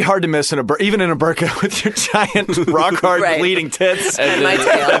 you wouldn't be hard to miss even in a burqa with your giant rock hard Right. bleeding tits, And my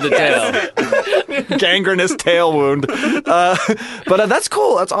tail. The tail. gangrenous tail wound. But that's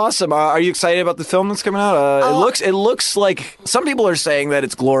cool. That's awesome. Are you excited about the film that's coming out? It looks like some people are saying that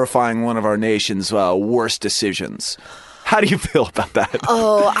it's glorifying one of our nation's worst decisions. How do you feel about that?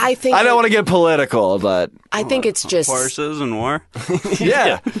 Oh, I think I don't want to get political, but I think it's just Horses and war.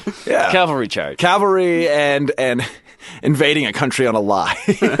 yeah. Cavalry charge. Cavalry and invading a country on a lie.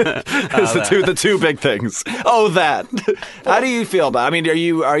 It's the two big things. Oh, that. How do you feel about it? I mean,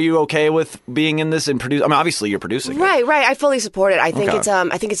 are you okay with being in this and produce? I mean, obviously you're producing it. Right. I fully support it. I think Okay.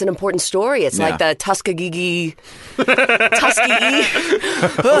 I think it's an important story. It's like the Tuskegee. Tuskegee.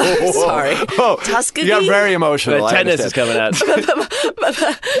 Sorry. Oh, Tuskegee. you got very emotional. The I tetanus is understand. coming out.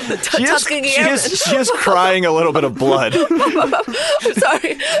 Tuskegee. She is crying a little bit of blood. I'm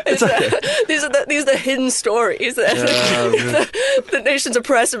sorry. These are the hidden stories. The nation's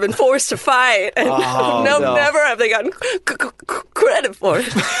oppressed have been forced to fight, and no. never have they gotten credit for it.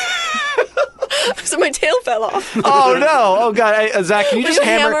 So my tail fell off. Oh no! Oh god! Hey, Zach, can you just you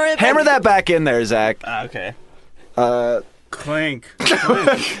hammer it hammer back? that back in there, Zach? Okay. Clink.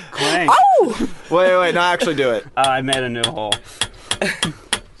 Clink. Oh! Wait! No, actually do it. I made a new hole.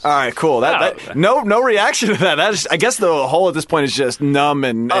 All right, cool. No reaction to that. I guess the hole at this point is just numb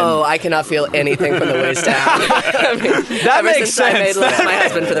and Oh, I cannot feel anything from the waist down. I mean, that ever makes since I made sense. love to my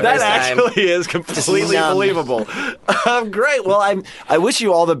husband for the first That time. actually is completely numb. believable. Great. Well, I wish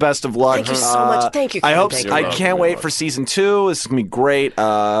you all the best of luck. Thank you so much. Thank you, I Kevin. hope. Thank I you. can't wait for season 2. This is gonna be great.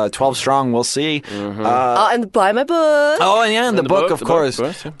 12 strong. We'll see. And buy my book. Oh, and yeah, and the book, book, of the course. book,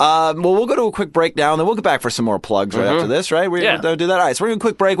 of course, Well, we'll go to a quick break now, and then we'll get back for some more plugs right after this, right? We'll do that. All right, so we're going to a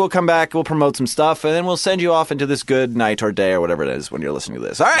quick break. We'll come back. We'll promote some stuff, and then we'll send you off into this good night or day or whatever it is when you're listening to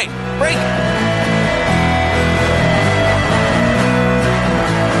this. All right, break.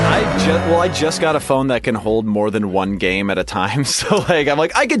 I just got a phone that can hold more than one game at a time. So, I'm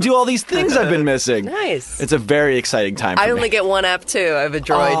like, I could do all these things I've been missing. Nice. It's a very exciting time for I me. only get one app too. I have a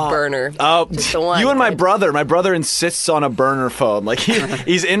Droid burner. Oh, Just the one. you and my brother. My brother insists on a burner phone. Like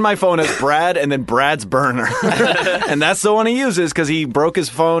he's in my phone as Brad, and then Brad's burner, and that's the one he uses because he broke his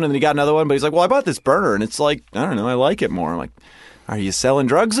phone and then he got another one. But he's like, "Well, I bought this burner, and it's like I don't know, I like it more." I'm like, "Are you selling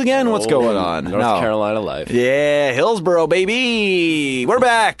drugs again? What's going on?" North Carolina life. Yeah, Hillsboro, baby. We're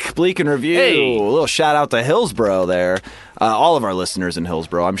back. Bleak and Review. Hey. A little shout out to Hillsboro there. All of our listeners in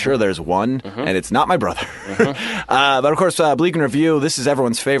Hillsboro. I'm sure there's one, and it's not my brother. But of course, Bleak and Review, this is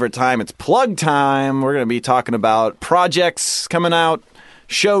everyone's favorite time. It's plug time. We're going to be talking about projects coming out,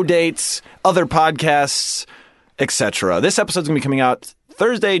 show dates, other podcasts, etc. This episode's going to be coming out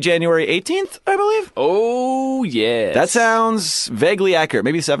Thursday, January 18th, I believe. Oh, yes. That sounds vaguely accurate.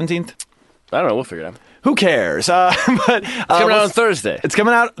 Maybe 17th? I don't know. We'll figure it out. Who cares? But It's coming out on Thursday. It's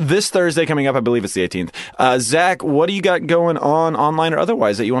coming out this Thursday coming up. I believe it's the 18th. Zach, what do you got going on online or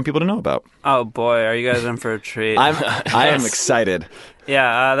otherwise that you want people to know about? Oh boy, are you guys in for a treat? I am excited.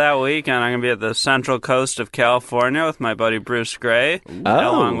 Yeah, that weekend I'm going to be at the Central Coast of California with my buddy Bruce Gray,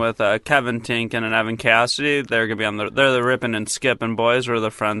 along with Kevin Tinkin and Evan Cassidy. They're going to be they're the Rippin' and Skippin' boys. We're the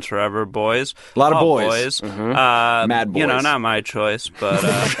Friends Forever boys. A lot of All boys. Mad boys. You know, not my choice, but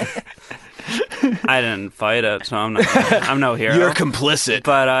I didn't fight it, so I'm no hero. You're complicit.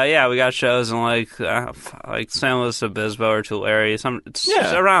 But yeah, we got shows in like San Luis Obispo or Tulare. It's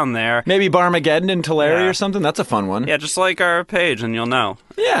around there. Maybe Barmageddon in Tulare Yeah. or something. That's a fun one. Yeah, just like our page, and you'll know.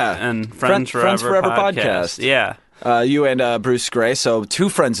 Yeah. And Friends Forever podcast. Yeah. You and Bruce Gray, so 2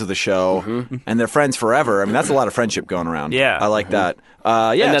 friends of the show, and they're friends forever. I mean, that's a lot of friendship going around. Yeah. I like that.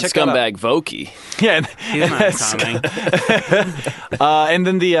 Yeah, and that check that out. scumbag Vokey. Yeah, He's not coming. and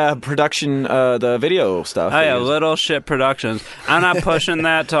then the production, the video stuff. Oh yeah, Little Shit Productions. I'm not pushing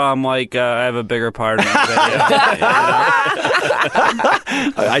that till I'm like I have a bigger part in the video.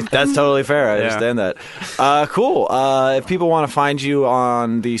 That's totally fair. I understand that. Cool. If people want to find you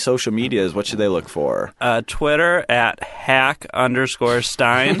on the social medias, what should they look for? Twitter at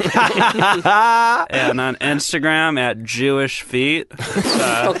hack_Stein, and on Instagram at Jewish Feet.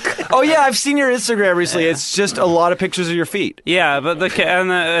 Oh yeah, I've seen your Instagram recently. It's just a lot of pictures of your feet. Yeah, but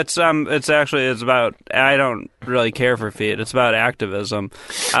it's about I don't really care for feet. It's about activism.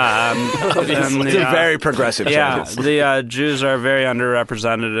 It's a very progressive Yeah, show. the Jews are very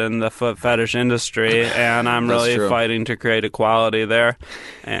underrepresented in the foot fetish industry, and I'm That's really true. fighting to create equality there.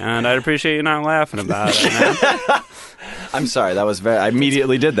 And I'd appreciate you not laughing about it, man. I'm sorry. That was very. I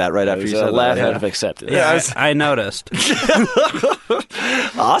immediately did that right after you said laugh that. out of acceptance. Yeah, I noticed.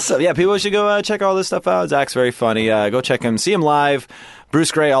 Awesome. Yeah, people should go check all this stuff out. Zach's very funny. Go check him. See him live.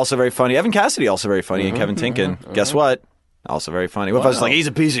 Bruce Gray, also very funny. Evan Cassidy, also very funny. And Kevin Tinkin. Guess what? Also very funny. What if I was like, he's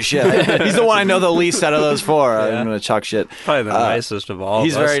a piece of shit? He's the one I know the least out of those 4. I'm going to chalk shit. Probably the nicest of all.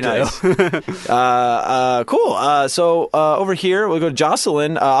 He's of us, very too. nice. Cool. So over here, we'll go to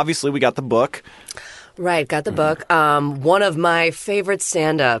Jocelyn. Obviously, we got the book. Right, got the book. One of my favorite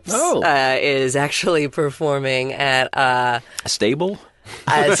stand-ups is actually performing at Stable?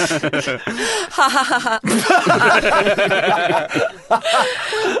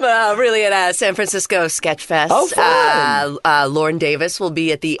 really at San Francisco Sketch Fest. Oh, fun. Lauren Davis will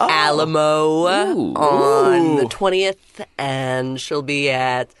be at the Alamo on the 20th, and she'll be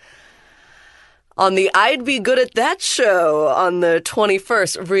on the I'd Be Good at That show on the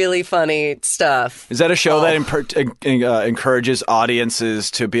 21st. Really funny stuff. Is that a show that encourages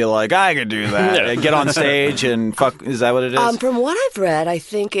audiences to be like, I could do that, and get on stage and fuck? Is that what it is? From what I've read, I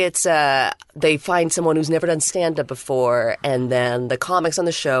think it's they find someone who's never done stand-up before, and then the comics on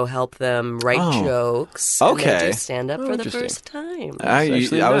the show help them write jokes. Okay. And they do stand-up for the interesting. first time. I actually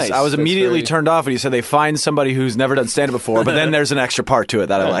was nice. That's immediately very- turned off when you said they find somebody who's never done stand-up before, but then there's an extra part to it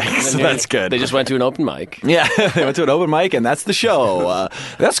that I like, so that's good. They just went to an open mic. Yeah, they went to an open mic, and that's the show.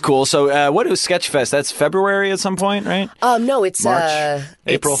 That's cool. So what is Sketchfest? That's February at some point, right? No, it's March?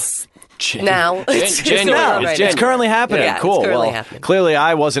 April? Now. It's January. Now, right it's now. currently happening. Yeah, it's Cool. currently Well, happening. clearly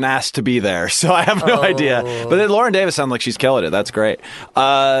I wasn't asked to be there, so I have no idea. But then Lauren Davis sounds like she's killing it. That's great.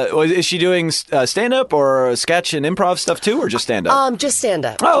 Is she doing stand-up or sketch and improv stuff too, or just stand-up? Just stand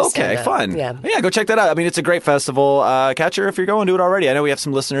up. Oh, Just okay, stand up. fun. Yeah. Go check that out. I mean, it's a great festival. Catch her if you're going to it already. I know we have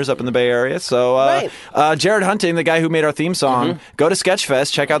some listeners up in the Bay Area. So, Right. Jared Hunting, the guy who made our theme song, go to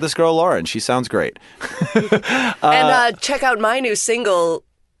Sketchfest. Check out this girl, Lauren. She sounds great. And check out my new single,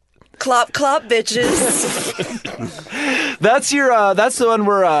 Clop Clop Bitches. That's your. That's the one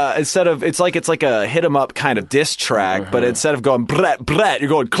where instead of it's like a hit 'em up kind of diss track, but instead of going bret bret, you're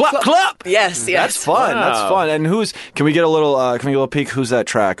going clap clap. Yes. That's fun. Wow. That's fun. And can we get a little peek? Who's that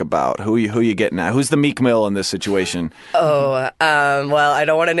track about? Who you getting at? Who's the Meek Mill in this situation? Well, I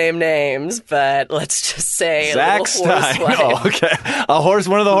don't want to name names, but let's just say Zach a little Stein. horsewife. Oh, okay.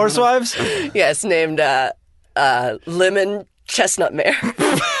 One of the horsewives. Yes, named Lemon Chestnut Mare.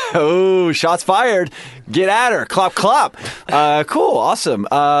 Oh, shots fired. Get at her. Clop, clop. Cool. Awesome.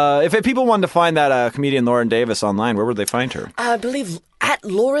 If people wanted to find that comedian Lauren Davis online, where would they find her? I believe at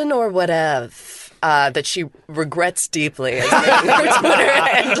Lauren or whatever. That she regrets deeply. As her Twitter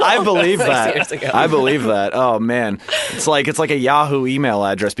handle I believe 6 that. years ago. I believe that. Oh man, it's like a Yahoo email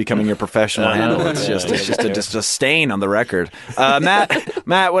address becoming your professional handle. It's just a stain on the record.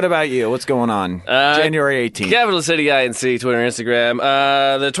 Matt, what about you? What's going on? January 18th. Capital City INC, Twitter, Instagram.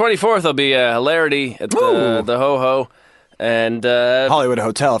 The 24th will be a hilarity at the Ho Ho. And Hollywood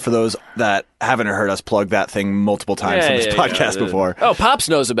Hotel, for those that haven't heard us plug that thing multiple times on this podcast before. Oh, Pops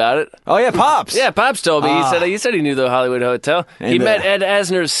knows about it. Oh yeah, Pops. Yeah, Pops told me. He said he knew the Hollywood Hotel. He met Ed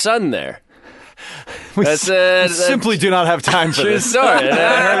Asner's son there. We That's simply do not have time for true this. story. And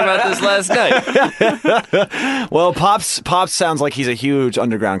I heard about this last night. Well, Pops sounds like he's a huge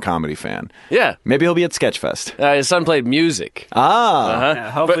underground comedy fan. Yeah. Maybe he'll be at Sketchfest. His son played music.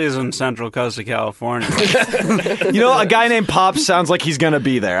 Yeah, hopefully he's in Central Coast of California. A guy named Pops sounds like he's going to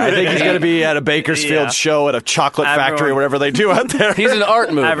be there. I think he's going to be at a Bakersfield show at a chocolate factory or whatever they do out there. He's an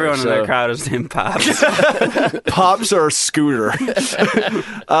art mover. Everyone in the crowd is named Pops. Pops or Scooter.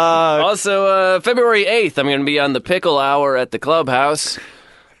 Also, February 8th, I'm going to be on the Pickle Hour at the Clubhouse.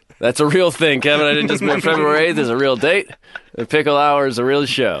 That's a real thing, Kevin. I didn't just make February 8th is a real date. The Pickle Hour is a real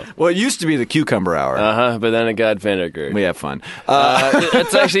show. Well, it used to be the Cucumber Hour. But then it got vinegar. We have fun.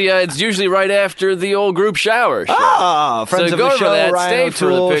 It's actually, it's usually right after the old group shower show. Friends So of go the to show, that, Ryan stay for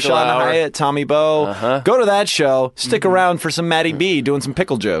the O'Toole, Pickle Sean Hour. Hyatt, Tommy Bowe. Go to that show. Stick around for some Matty B doing some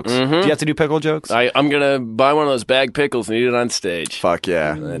pickle jokes. Do you have to do pickle jokes? I'm going to buy one of those bag pickles and eat it on stage. Fuck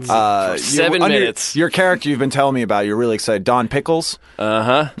yeah. 7 minutes. Your character you've been telling me about, you're really excited. Don Pickles?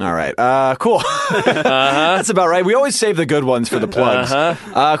 All right. Cool. That's about right. We always save the good ones for the plugs.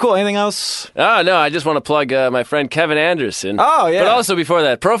 Cool. Anything else? Oh, no, I just want to plug my friend Kevin Anderson. Oh, yeah. But also before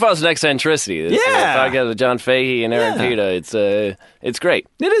that, Profiles in Eccentricity. This podcast with John Fahey and Aaron Pita. It's great.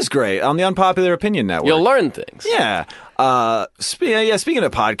 It is great on the Unpopular Opinion Network. You'll learn things. Yeah. Speaking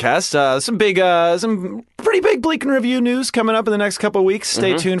of podcasts, some pretty big Bleak and Review news coming up in the next couple of weeks.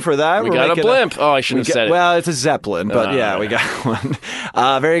 Stay tuned for that. We got a blimp. I shouldn't have said it. Well, it's a Zeppelin, but we got one.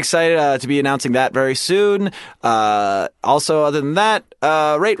 Very excited to be announcing that very soon. Also, other than that,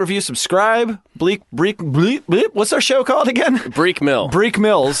 rate, review, subscribe. Bleak, what's our show called again? Breek Mill. Breek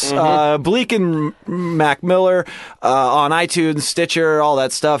Mills. Bleak and Mac Miller on iTunes, Stitcher, all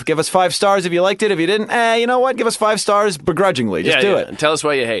that stuff. Give us 5 stars if you liked it. If you didn't, you know what? Give us 5 stars begrudgingly. Just do it. And tell us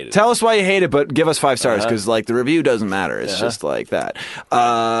why you hate it. Tell us why you hate it, but give us 5 stars because the review doesn't matter. It's just like that.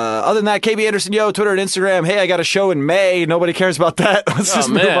 Other than that, KB Anderson, Twitter and Instagram. Hey, I got a show in May. Nobody cares about that. Let's just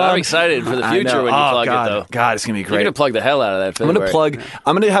move on. I'm excited for the future when you plug it, though. God, it's gonna be great. You're gonna plug the hell out of that.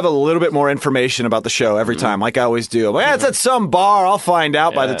 I'm gonna have a little bit more information about the show every time, like I always do. I'm like, it's at some bar. I'll find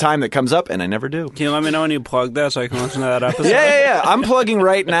out by the time that comes up, and I never do. Can you let me know when you plug that so I can listen to that episode? Yeah. I'm plugging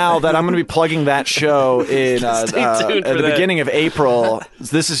right now that I'm going to be plugging that show in at the beginning of April.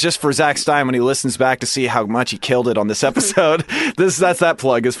 This is just for Zach Stein when he listens back to see how much he killed it on this episode. That's that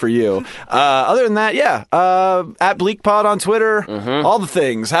plug is for you. Other than that, at BleakPod on Twitter, all the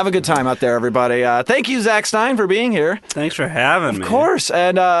things. Have a good time out there, everybody. Thank you, Zach Stein, for being here. Thanks for having me. Of course.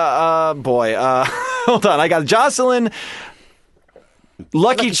 And hold on. I got Jocelyn.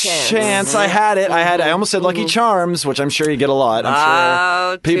 Lucky Chance. I had it. I almost said Lucky Charms, which I'm sure you get a lot.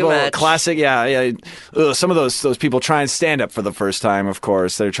 I'm sure people too much. classic. Yeah. Ugh, some of those people try and stand up for the first time. Of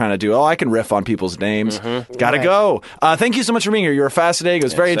course, they're trying to do. I can riff on people's names. Gotta go. Thank you so much for being here. You were fascinating. It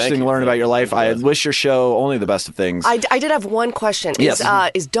was very interesting to learn about your life. I wish your show only the best of things. I did have one question. Yes.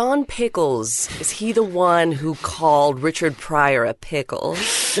 Is Don Pickles, is he the one who called Richard Pryor a pickle?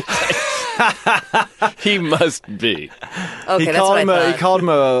 He must be. Okay, he that's called what him I he thought. called him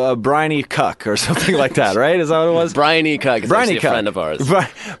a briny cuck or something like that, right? Is that what it was? Brian E. Cuck is Brian actually E. a Cuck. friend of ours.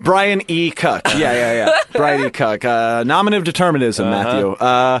 Brian E. Cuck. Yeah. Brian E. Cuck. Nominative determinism, Matthew.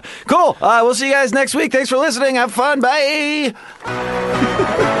 Cool. We'll see you guys next week. Thanks for listening. Have fun. Bye.